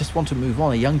people just want to move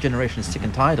on. A young generation is sick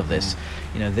and tired of this.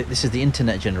 You know, this is the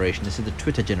internet generation, this is the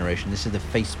Twitter generation, this is the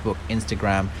Facebook,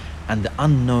 Instagram, and the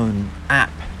unknown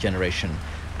app generation.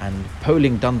 And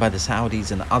polling done by the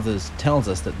Saudis and others tells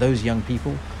us that those young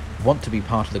people want to be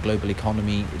part of the global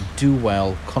economy, do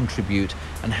well, contribute,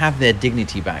 and have their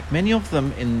dignity back. Many of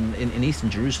them in Eastern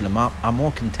Jerusalem are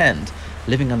more content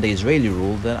living under Israeli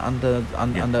rule than under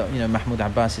Mahmoud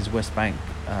Abbas's West Bank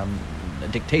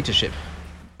dictatorship.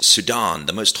 Sudan,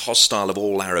 the most hostile of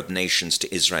all Arab nations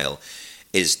to Israel,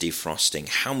 is defrosting.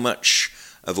 How much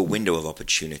of a window of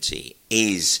opportunity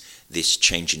is this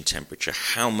change in temperature?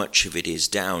 How much of it is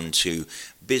down to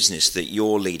business that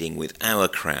you're leading with Our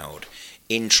Crowd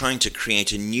in trying to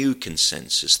create a new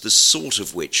consensus, the sort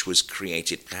of which was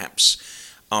created perhaps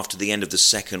after the end of the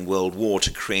Second World War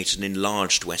to create an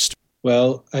enlarged West?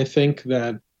 Well, I think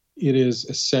that it is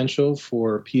essential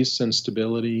for peace and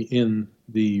stability in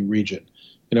the region.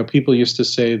 You know, people used to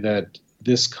say that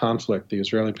this conflict, the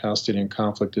Israeli-Palestinian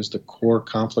conflict, is the core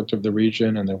conflict of the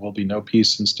region, and there will be no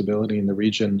peace and stability in the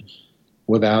region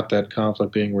without that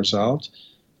conflict being resolved.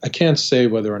 I can't say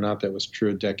whether or not that was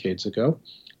true decades ago,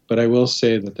 but I will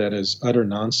say that that is utter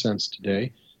nonsense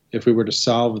today. If we were to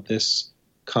solve this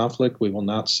conflict, we will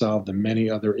not solve the many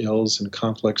other ills and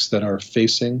conflicts that are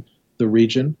facing the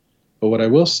region. But what I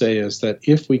will say is that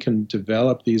if we can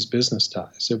develop these business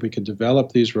ties, if we can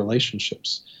develop these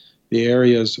relationships, the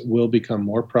areas will become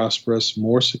more prosperous,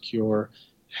 more secure,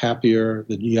 happier,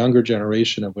 the younger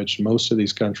generation of which most of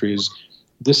these countries,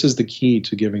 this is the key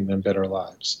to giving them better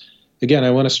lives. Again,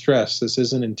 I want to stress this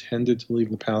isn't intended to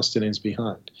leave the Palestinians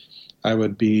behind. I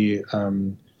would be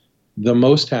the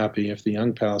most happy if the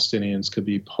young Palestinians could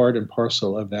be part and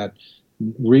parcel of that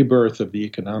rebirth of the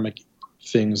economic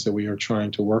things that we are trying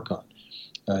to work on.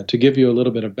 To give you a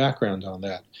little bit of background on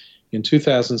that, in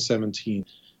 2017,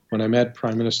 when I met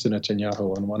Prime Minister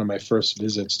Netanyahu on one of my first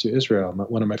visits to Israel,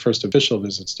 one of my first official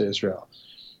visits to Israel,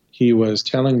 he was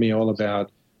telling me all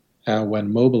about how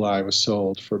when Mobileye was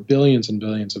sold for billions and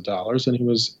billions of dollars, and he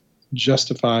was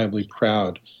justifiably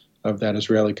proud of that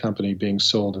Israeli company being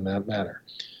sold in that manner.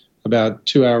 About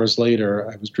 2 hours later,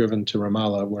 I was driven to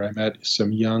Ramallah, where I met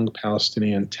some young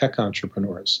Palestinian tech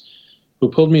entrepreneurs who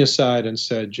pulled me aside and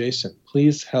said, Jason,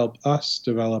 please help us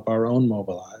develop our own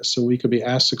Mobileye so we could be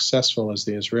as successful as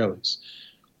the Israelis.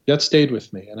 That stayed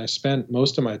with me, and I spent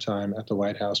most of my time at the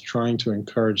White House trying to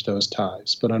encourage those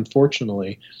ties. But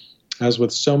unfortunately, as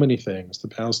with so many things, the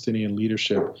Palestinian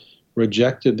leadership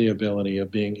rejected the ability of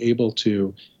being able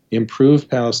to improve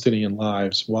Palestinian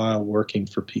lives while working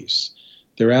for peace.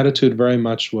 Their attitude very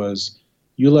much was,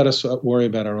 you let us worry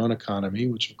about our own economy,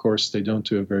 which of course they don't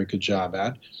do a very good job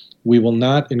at. We will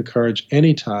not encourage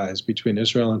any ties between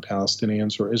Israel and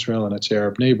Palestinians or Israel and its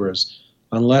Arab neighbors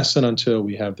unless and until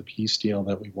we have the peace deal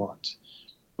that we want.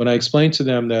 When I explained to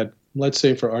them that, let's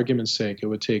say for argument's sake, it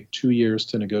would take 2 years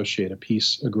to negotiate a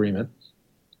peace agreement.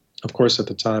 Of course, at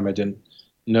the time, I didn't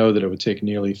know that it would take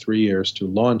nearly 3 years to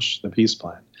launch the peace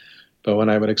plan. But when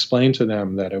I would explain to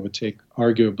them that it would take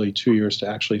arguably 2 years to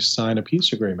actually sign a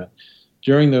peace agreement,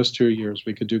 during those 2 years,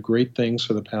 we could do great things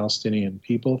for the Palestinian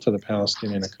people, for the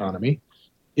Palestinian economy.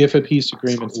 If a peace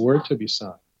agreement were to be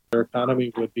signed, their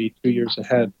economy would be 2 years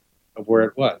ahead of where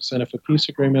it was. And if a peace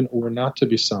agreement were not to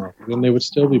be signed, then they would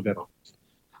still be better.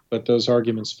 But those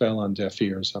arguments fell on deaf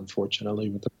ears, unfortunately,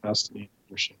 with the Palestinian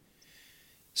leadership.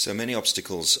 So many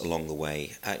obstacles along the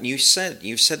way. You've said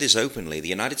this openly. The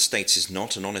United States is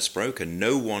not an honest broker.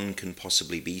 No one can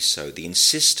possibly be so. The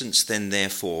insistence then,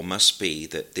 therefore, must be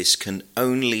that this can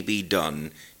only be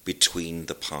done between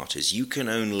the parties. You can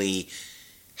only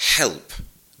help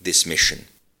this mission.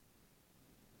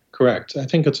 Correct. I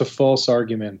think it's a false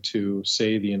argument to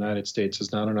say the United States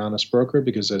is not an honest broker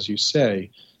because, as you say,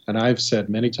 and I've said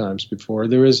many times before,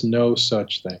 there is no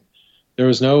such thing. There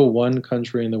is no one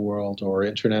country in the world or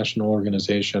international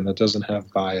organization that doesn't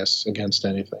have bias against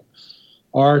anything.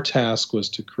 Our task was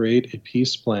to create a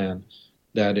peace plan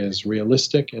that is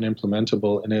realistic and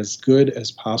implementable and as good as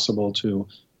possible to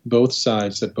both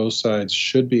sides, that both sides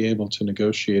should be able to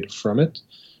negotiate from it.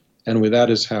 And that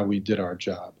is how we did our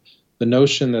job. The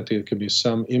notion that there could be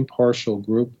some impartial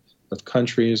group of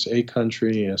countries, a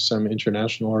country, some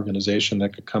international organization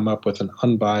that could come up with an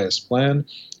unbiased plan,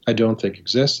 I don't think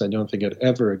exists. I don't think it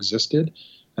ever existed,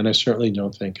 and I certainly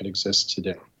don't think it exists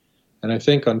today. And I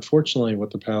think, unfortunately,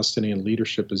 what the Palestinian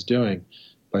leadership is doing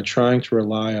by trying to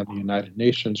rely on the United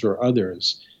Nations or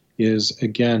others is,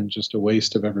 again, just a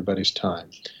waste of everybody's time.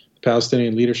 The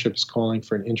Palestinian leadership is calling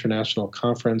for an international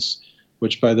conference,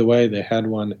 which, by the way, they had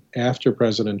one after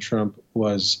President Trump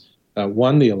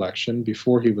won the election.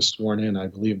 Before he was sworn in, I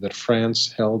believe that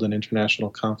France held an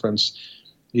international conference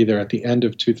either at the end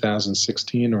of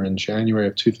 2016 or in January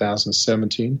of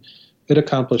 2017. It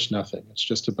accomplished nothing. It's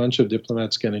just a bunch of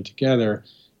diplomats getting together,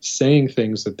 saying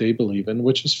things that they believe in,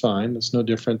 which is fine. It's no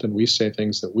different than we say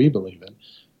things that we believe in.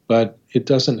 But it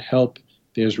doesn't help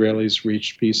the Israelis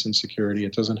reach peace and security.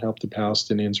 It doesn't help the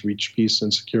Palestinians reach peace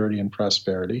and security and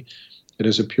prosperity. It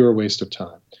is a pure waste of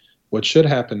time. What should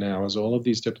happen now is all of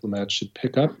these diplomats should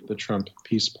pick up the Trump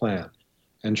peace plan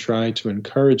and try to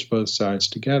encourage both sides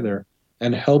together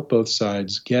and help both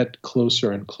sides get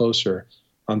closer and closer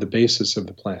on the basis of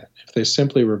the plan. If they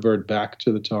simply revert back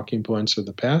to the talking points of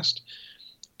the past,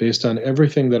 based on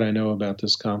everything that I know about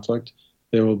this conflict,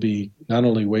 they will be not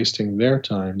only wasting their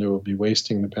time, they will be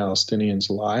wasting the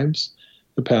Palestinians' lives,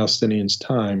 the Palestinians'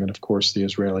 time, and of course the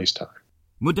Israelis' time.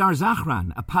 Mudar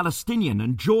Zahran, a Palestinian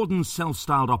and Jordan's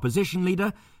self-styled opposition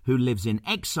leader who lives in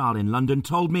exile in London,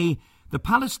 told me the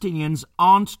Palestinians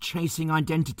aren't chasing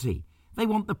identity. They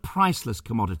want the priceless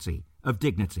commodity of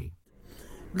dignity.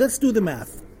 Let's do the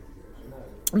math.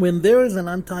 When there is an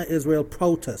anti-Israel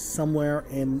protest somewhere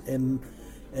in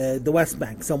the West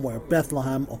Bank, somewhere,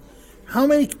 Bethlehem, how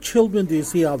many children do you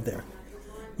see out there?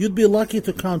 You'd be lucky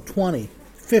to count 20,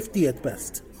 50 at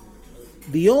best.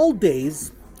 The old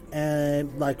days,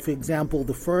 like for example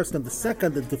the first and the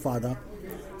second Intifada,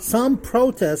 some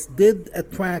protests did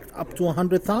attract up to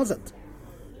 100,000,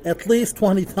 at least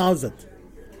 20,000.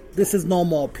 This is no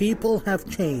more. People have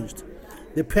changed.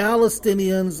 The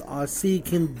Palestinians are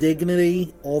seeking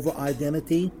dignity over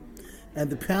identity, and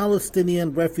the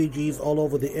Palestinian refugees all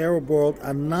over the Arab world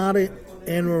are not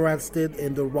interested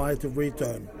in the right of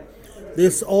return.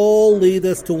 This all leads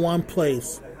us to one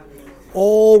place.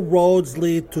 All roads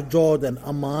lead to Jordan,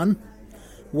 Amman,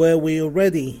 where we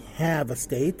already have a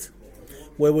state,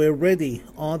 where we already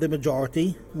are the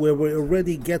majority, where we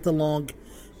already get along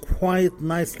quite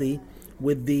nicely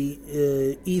with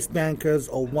the East Bankers,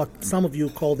 or what some of you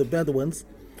call the Bedouins,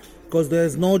 because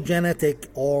there's no genetic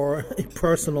or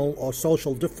personal or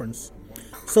social difference.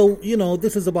 So,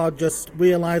 this is about just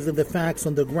realizing the facts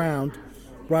on the ground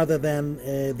rather than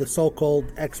the so-called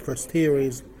express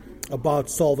theories about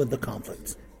solving the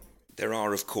conflict. There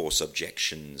are, of course,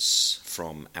 objections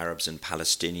from Arabs and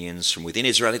Palestinians, from within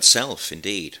Israel itself,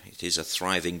 indeed. It is a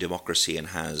thriving democracy and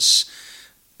has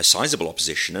a sizable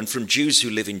opposition, and from Jews who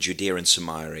live in Judea and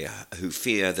Samaria, who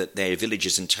fear that their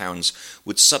villages and towns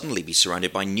would suddenly be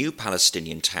surrounded by new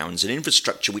Palestinian towns and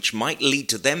infrastructure which might lead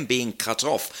to them being cut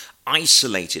off,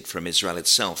 isolated from Israel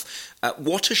itself.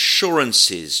 What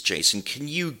assurances, Jason, can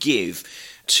you give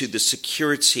to the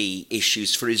security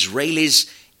issues for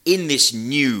Israelis in this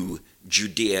new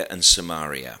Judea and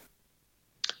Samaria?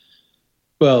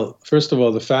 Well, first of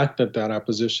all, the fact that that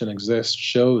opposition exists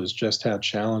shows just how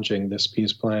challenging this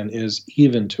peace plan is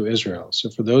even to Israel. So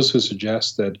for those who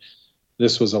suggest that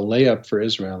this was a layup for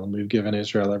Israel and we've given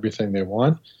Israel everything they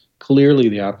want, clearly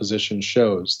the opposition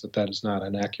shows that that is not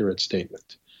an accurate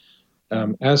statement.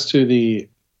 As to the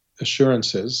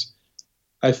assurances,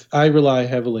 I rely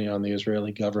heavily on the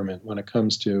Israeli government when it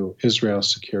comes to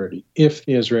Israel's security. If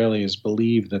the Israelis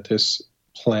believe that this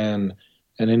plan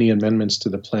and any amendments to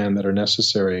the plan that are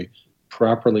necessary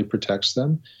properly protects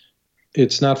them,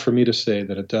 it's not for me to say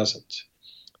that it doesn't.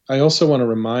 I also want to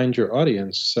remind your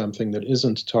audience something that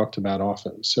isn't talked about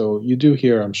often. So you do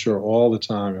hear, I'm sure, all the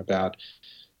time about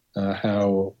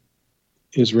how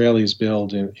Israelis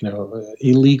build,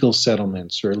 illegal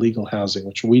settlements or illegal housing,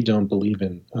 which we don't believe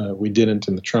in. We didn't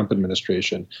in the Trump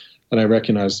administration, and I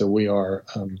recognize that we are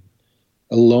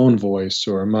a lone voice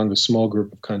or among a small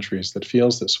group of countries that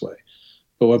feels this way.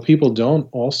 But what people don't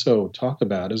also talk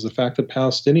about is the fact that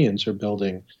Palestinians are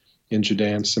building in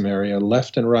Judea and Samaria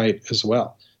left and right as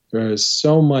well. There is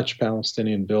so much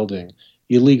Palestinian building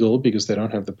illegal because they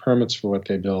don't have the permits for what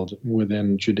they build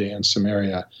within Judea and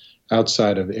Samaria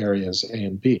outside of areas A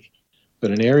and B. But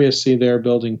in area C, they're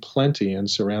building plenty and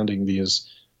surrounding these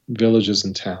villages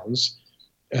and towns.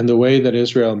 And the way that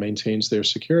Israel maintains their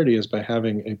security is by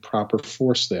having a proper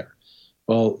force there.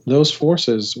 Well, those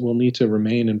forces will need to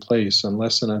remain in place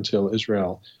unless and until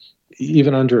Israel,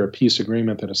 even under a peace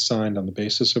agreement that is signed on the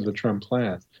basis of the Trump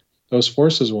plan, those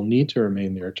forces will need to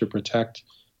remain there to protect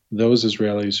those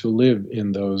Israelis who live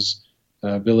in those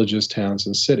villages, towns,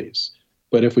 and cities.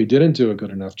 But if we didn't do a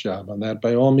good enough job on that,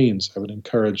 by all means, I would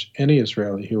encourage any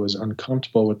Israeli who is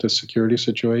uncomfortable with the security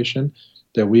situation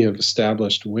that we have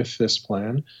established with this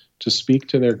plan to speak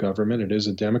to their government. It is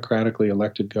a democratically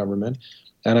elected government.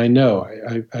 And I know,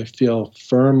 I feel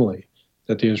firmly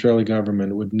that the Israeli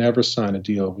government would never sign a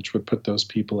deal which would put those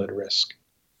people at risk.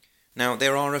 Now,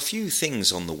 there are a few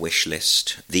things on the wish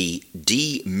list. The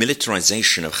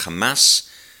demilitarization of Hamas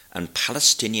and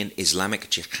Palestinian Islamic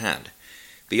Jihad.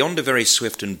 Beyond a very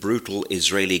swift and brutal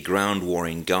Israeli ground war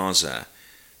in Gaza,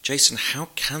 Jason, how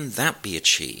can that be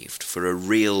achieved for a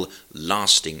real,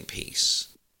 lasting peace?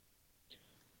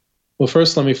 Well,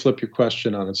 first, let me flip your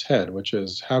question on its head, which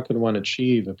is how can one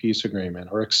achieve a peace agreement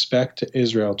or expect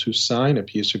Israel to sign a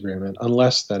peace agreement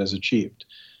unless that is achieved?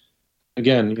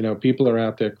 Again, people are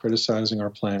out there criticizing our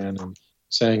plan and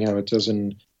saying how it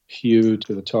doesn't hew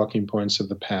to the talking points of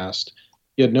the past,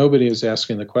 yet nobody is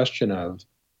asking the question of,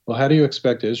 well, how do you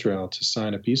expect Israel to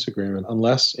sign a peace agreement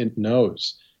unless it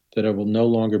knows that it will no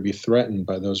longer be threatened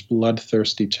by those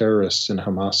bloodthirsty terrorists in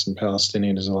Hamas and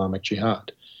Palestinian Islamic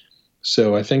Jihad?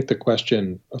 So I think the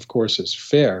question, of course, is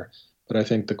fair, but I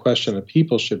think the question that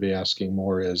people should be asking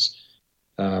more is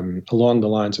along the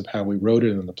lines of how we wrote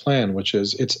it in the plan, which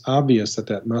is it's obvious that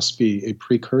that must be a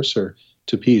precursor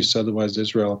to peace. Otherwise,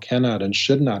 Israel cannot and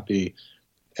should not be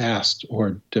asked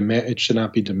or it should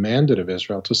not be demanded of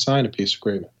Israel to sign a peace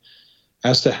agreement.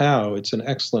 As to how, it's an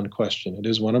excellent question. It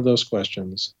is one of those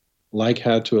questions, like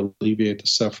how to alleviate the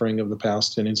suffering of the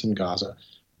Palestinians in Gaza,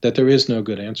 that there is no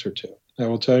good answer to. I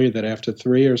will tell you that after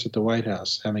 3 years at the White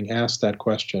House, having asked that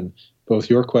question, both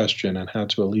your question and how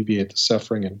to alleviate the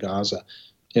suffering in Gaza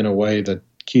in a way that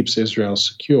keeps Israel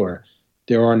secure,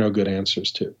 there are no good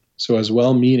answers to. So as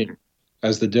well-meaning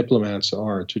as the diplomats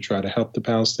are to try to help the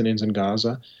Palestinians in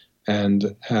Gaza,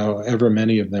 and however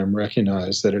many of them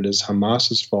recognize that it is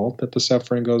Hamas's fault that the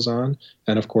suffering goes on,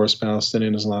 and of course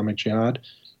Palestinian Islamic Jihad,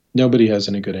 nobody has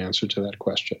any good answer to that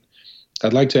question.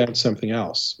 I'd like to add something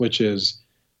else, which is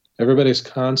everybody's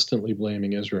constantly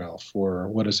blaming Israel for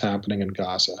what is happening in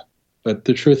Gaza. But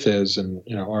the truth is, and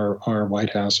our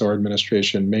White House, our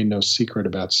administration made no secret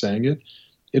about saying it,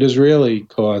 it is really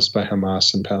caused by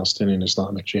Hamas and Palestinian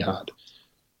Islamic Jihad.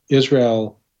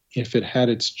 Israel, if it had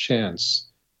its chance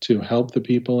to help the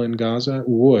people in Gaza,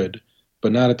 would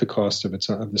but not at the cost of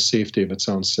of the safety of its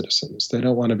own citizens. They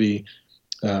don't want to be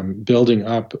building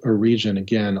up a region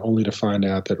again, only to find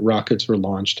out that rockets were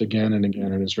launched again and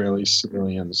again at Israeli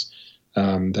civilians,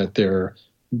 that their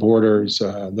borders,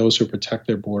 those who protect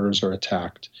their borders, are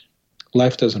attacked.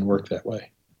 Life doesn't work that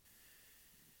way.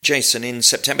 Jason, in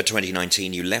September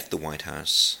 2019, you left the White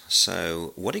House.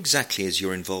 So what exactly is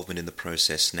your involvement in the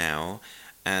process now?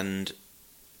 And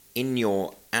in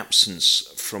your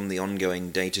absence from the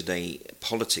ongoing day-to-day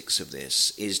politics of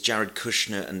this, is Jared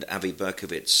Kushner and Avi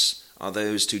Berkovitz, are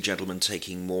those two gentlemen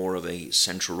taking more of a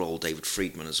central role, David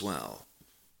Friedman as well?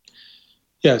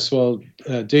 Yes, well,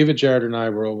 David, Jared, and I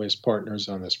were always partners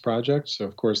on this project, so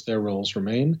of course their roles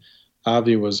remain.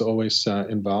 Avi was always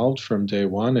involved from day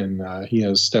one, and he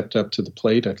has stepped up to the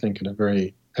plate, I think, in a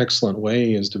very excellent way.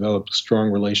 He has developed strong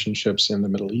relationships in the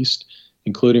Middle East,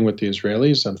 including with the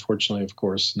Israelis. Unfortunately, of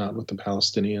course, not with the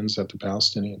Palestinians at the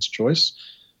Palestinians' choice.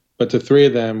 But the three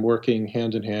of them, working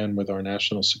hand in hand with our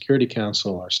National Security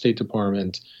Council, our State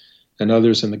Department, and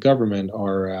others in the government,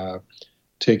 are have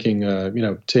taken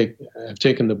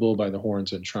the bull by the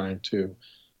horns and trying to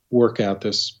work out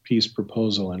this peace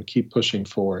proposal and keep pushing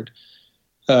forward.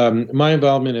 My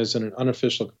involvement is in an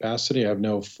unofficial capacity. I have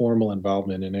no formal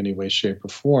involvement in any way, shape, or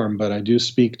form, but I do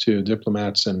speak to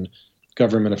diplomats and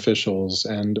government officials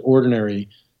and ordinary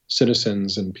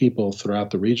citizens and people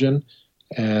throughout the region.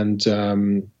 And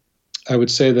I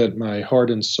would say that my heart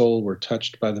and soul were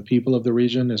touched by the people of the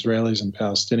region, Israelis and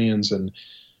Palestinians and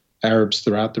Arabs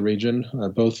throughout the region,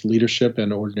 both leadership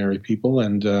and ordinary people.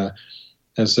 And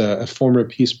as a former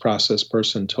peace process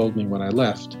person told me when I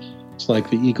left, it's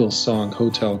like the Eagles song,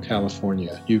 Hotel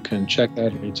California. You can check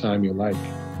out anytime you like,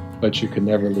 but you can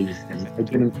never leave. And I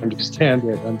didn't understand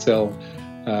it until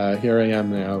here I am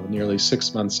now, nearly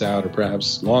 6 months out, or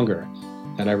perhaps longer,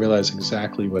 and I realize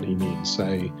exactly what he means.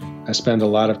 I spend a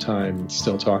lot of time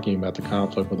still talking about the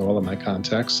conflict with all of my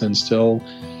contacts and still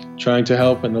trying to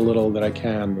help in the little that I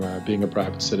can, being a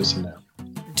private citizen now.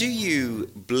 Do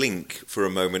you blink for a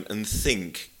moment and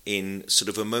think in sort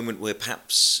of a moment where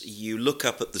perhaps you look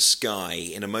up at the sky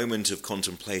in a moment of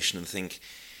contemplation and think,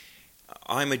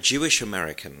 I'm a Jewish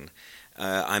American,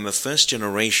 I'm a first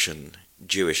generation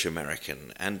Jewish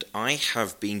American, and I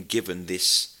have been given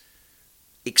this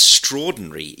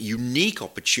extraordinary, unique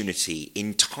opportunity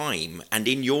in time and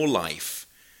in your life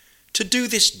to do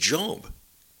this job.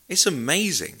 It's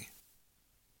amazing.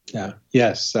 Yeah.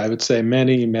 Yes, I would say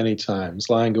many, many times,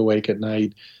 lying awake at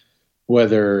night,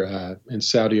 whether in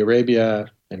Saudi Arabia,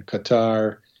 in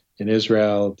Qatar, in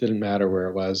Israel, didn't matter where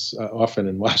it was, often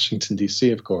in Washington,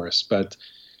 D.C., of course. But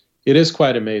it is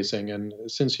quite amazing. And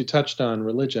since you touched on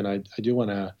religion, I do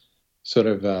want to sort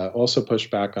of also push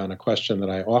back on a question that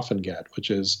I often get, which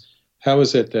is, how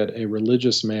is it that a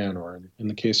religious man, or in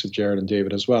the case of Jared and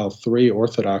David as well, 3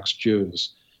 Orthodox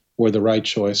Jews, were the right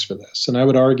choice for this? And I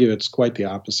would argue it's quite the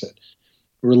opposite.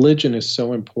 Religion is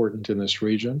so important in this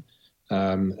region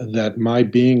that my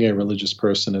being a religious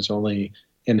person has only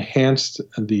enhanced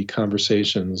the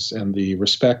conversations and the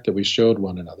respect that we showed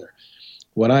one another.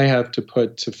 When I have to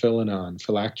put tefillin on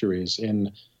phylacteries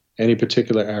in any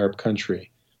particular Arab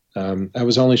country, I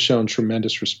was only shown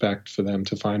tremendous respect for them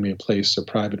to find me a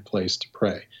private place to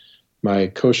pray. My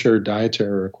kosher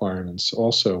dietary requirements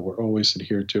also were always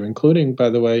adhered to, including,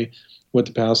 by the way, with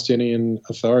the Palestinian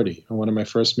Authority. In one of my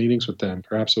first meetings with them,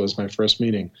 perhaps it was my first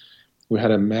meeting, we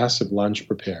had a massive lunch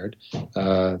prepared.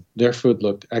 Their food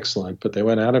looked excellent, but they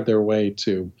went out of their way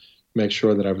to make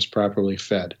sure that I was properly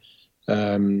fed.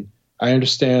 I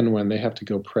understand when they have to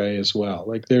go pray as well.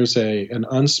 Like, there's an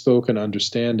unspoken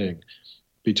understanding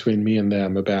between me and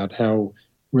them about how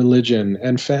religion,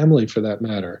 and family for that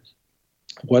matter,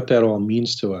 what that all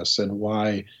means to us and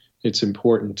why it's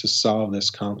important to solve this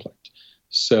conflict.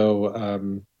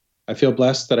 So I feel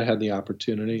blessed that I had the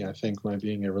opportunity. I think my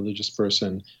being a religious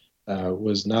person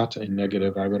was not a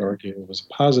negative. I would argue it was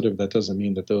a positive. That doesn't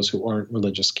mean that those who aren't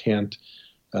religious can't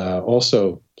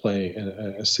also play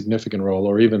a significant role,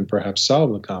 or even perhaps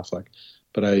solve the conflict.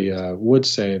 But I would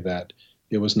say that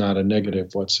it was not a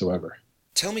negative whatsoever.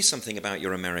 Tell me something about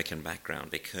your American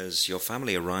background, because your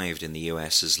family arrived in the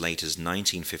US as late as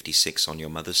 1956 on your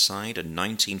mother's side and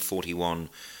 1941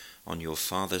 on your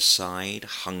father's side,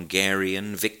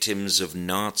 Hungarian, victims of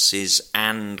Nazis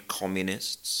and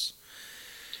communists.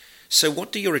 So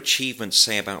what do your achievements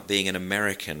say about being an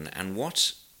American, and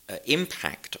what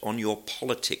impact on your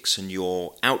politics and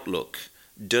your outlook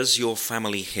does your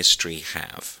family history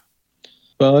have?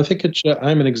 Well, I think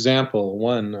I'm an example,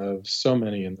 one of so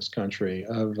many in this country,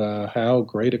 of how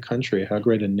great a country, how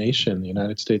great a nation the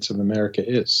United States of America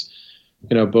is.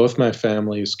 You know, both my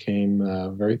families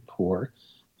came very poor.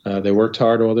 They worked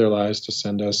hard all their lives to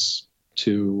send us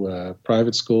to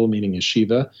private school, meaning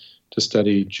yeshiva, to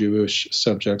study Jewish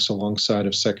subjects alongside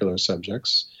of secular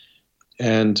subjects.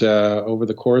 And over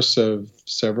the course of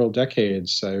several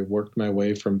decades, I worked my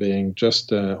way from being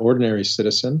just an ordinary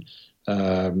citizen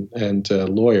and a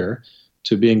lawyer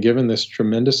to being given this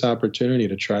tremendous opportunity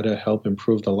to try to help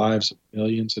improve the lives of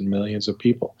millions and millions of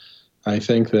people. I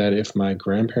think that if my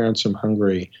grandparents from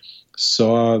Hungary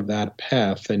saw that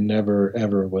path, they never,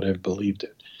 ever would have believed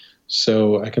it.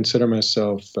 So I consider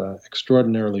myself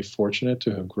extraordinarily fortunate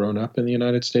to have grown up in the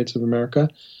United States of America.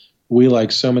 We,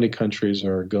 like so many countries,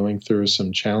 are going through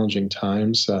some challenging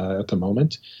times at the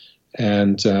moment.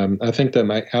 And I think that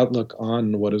my outlook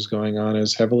on what is going on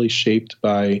is heavily shaped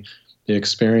by the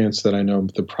experience that I know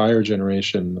the prior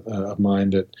generation of mine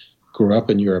that grew up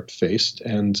in Europe faced,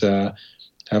 and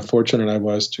how fortunate I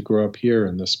was to grow up here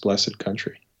in this blessed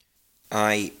country.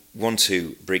 I want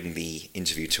to bring the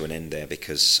interview to an end there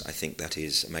because I think that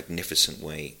is a magnificent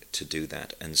way to do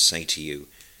that, and say to you,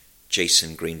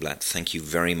 Jason Greenblatt, thank you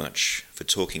very much for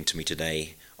talking to me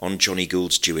today on Johnny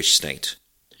Gould's Jewish State.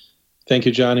 Thank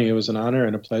you, Johnny. It was an honor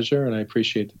and a pleasure, and I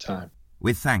appreciate the time.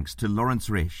 With thanks to Lawrence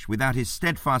Risch. Without his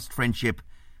steadfast friendship,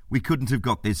 we couldn't have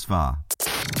got this far.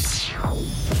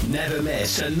 Never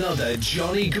miss another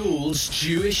Johnny Gould's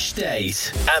Jewish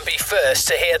State. And be first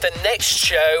to hear the next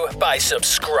show by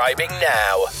subscribing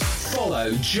now.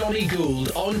 Follow Johnny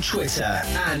Gould on Twitter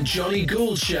and Johnny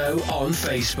Gould Show on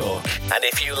Facebook. And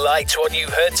if you liked what you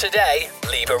heard today,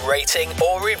 leave a rating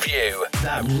or review.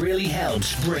 That really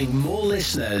helps bring more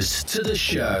listeners to the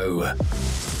show.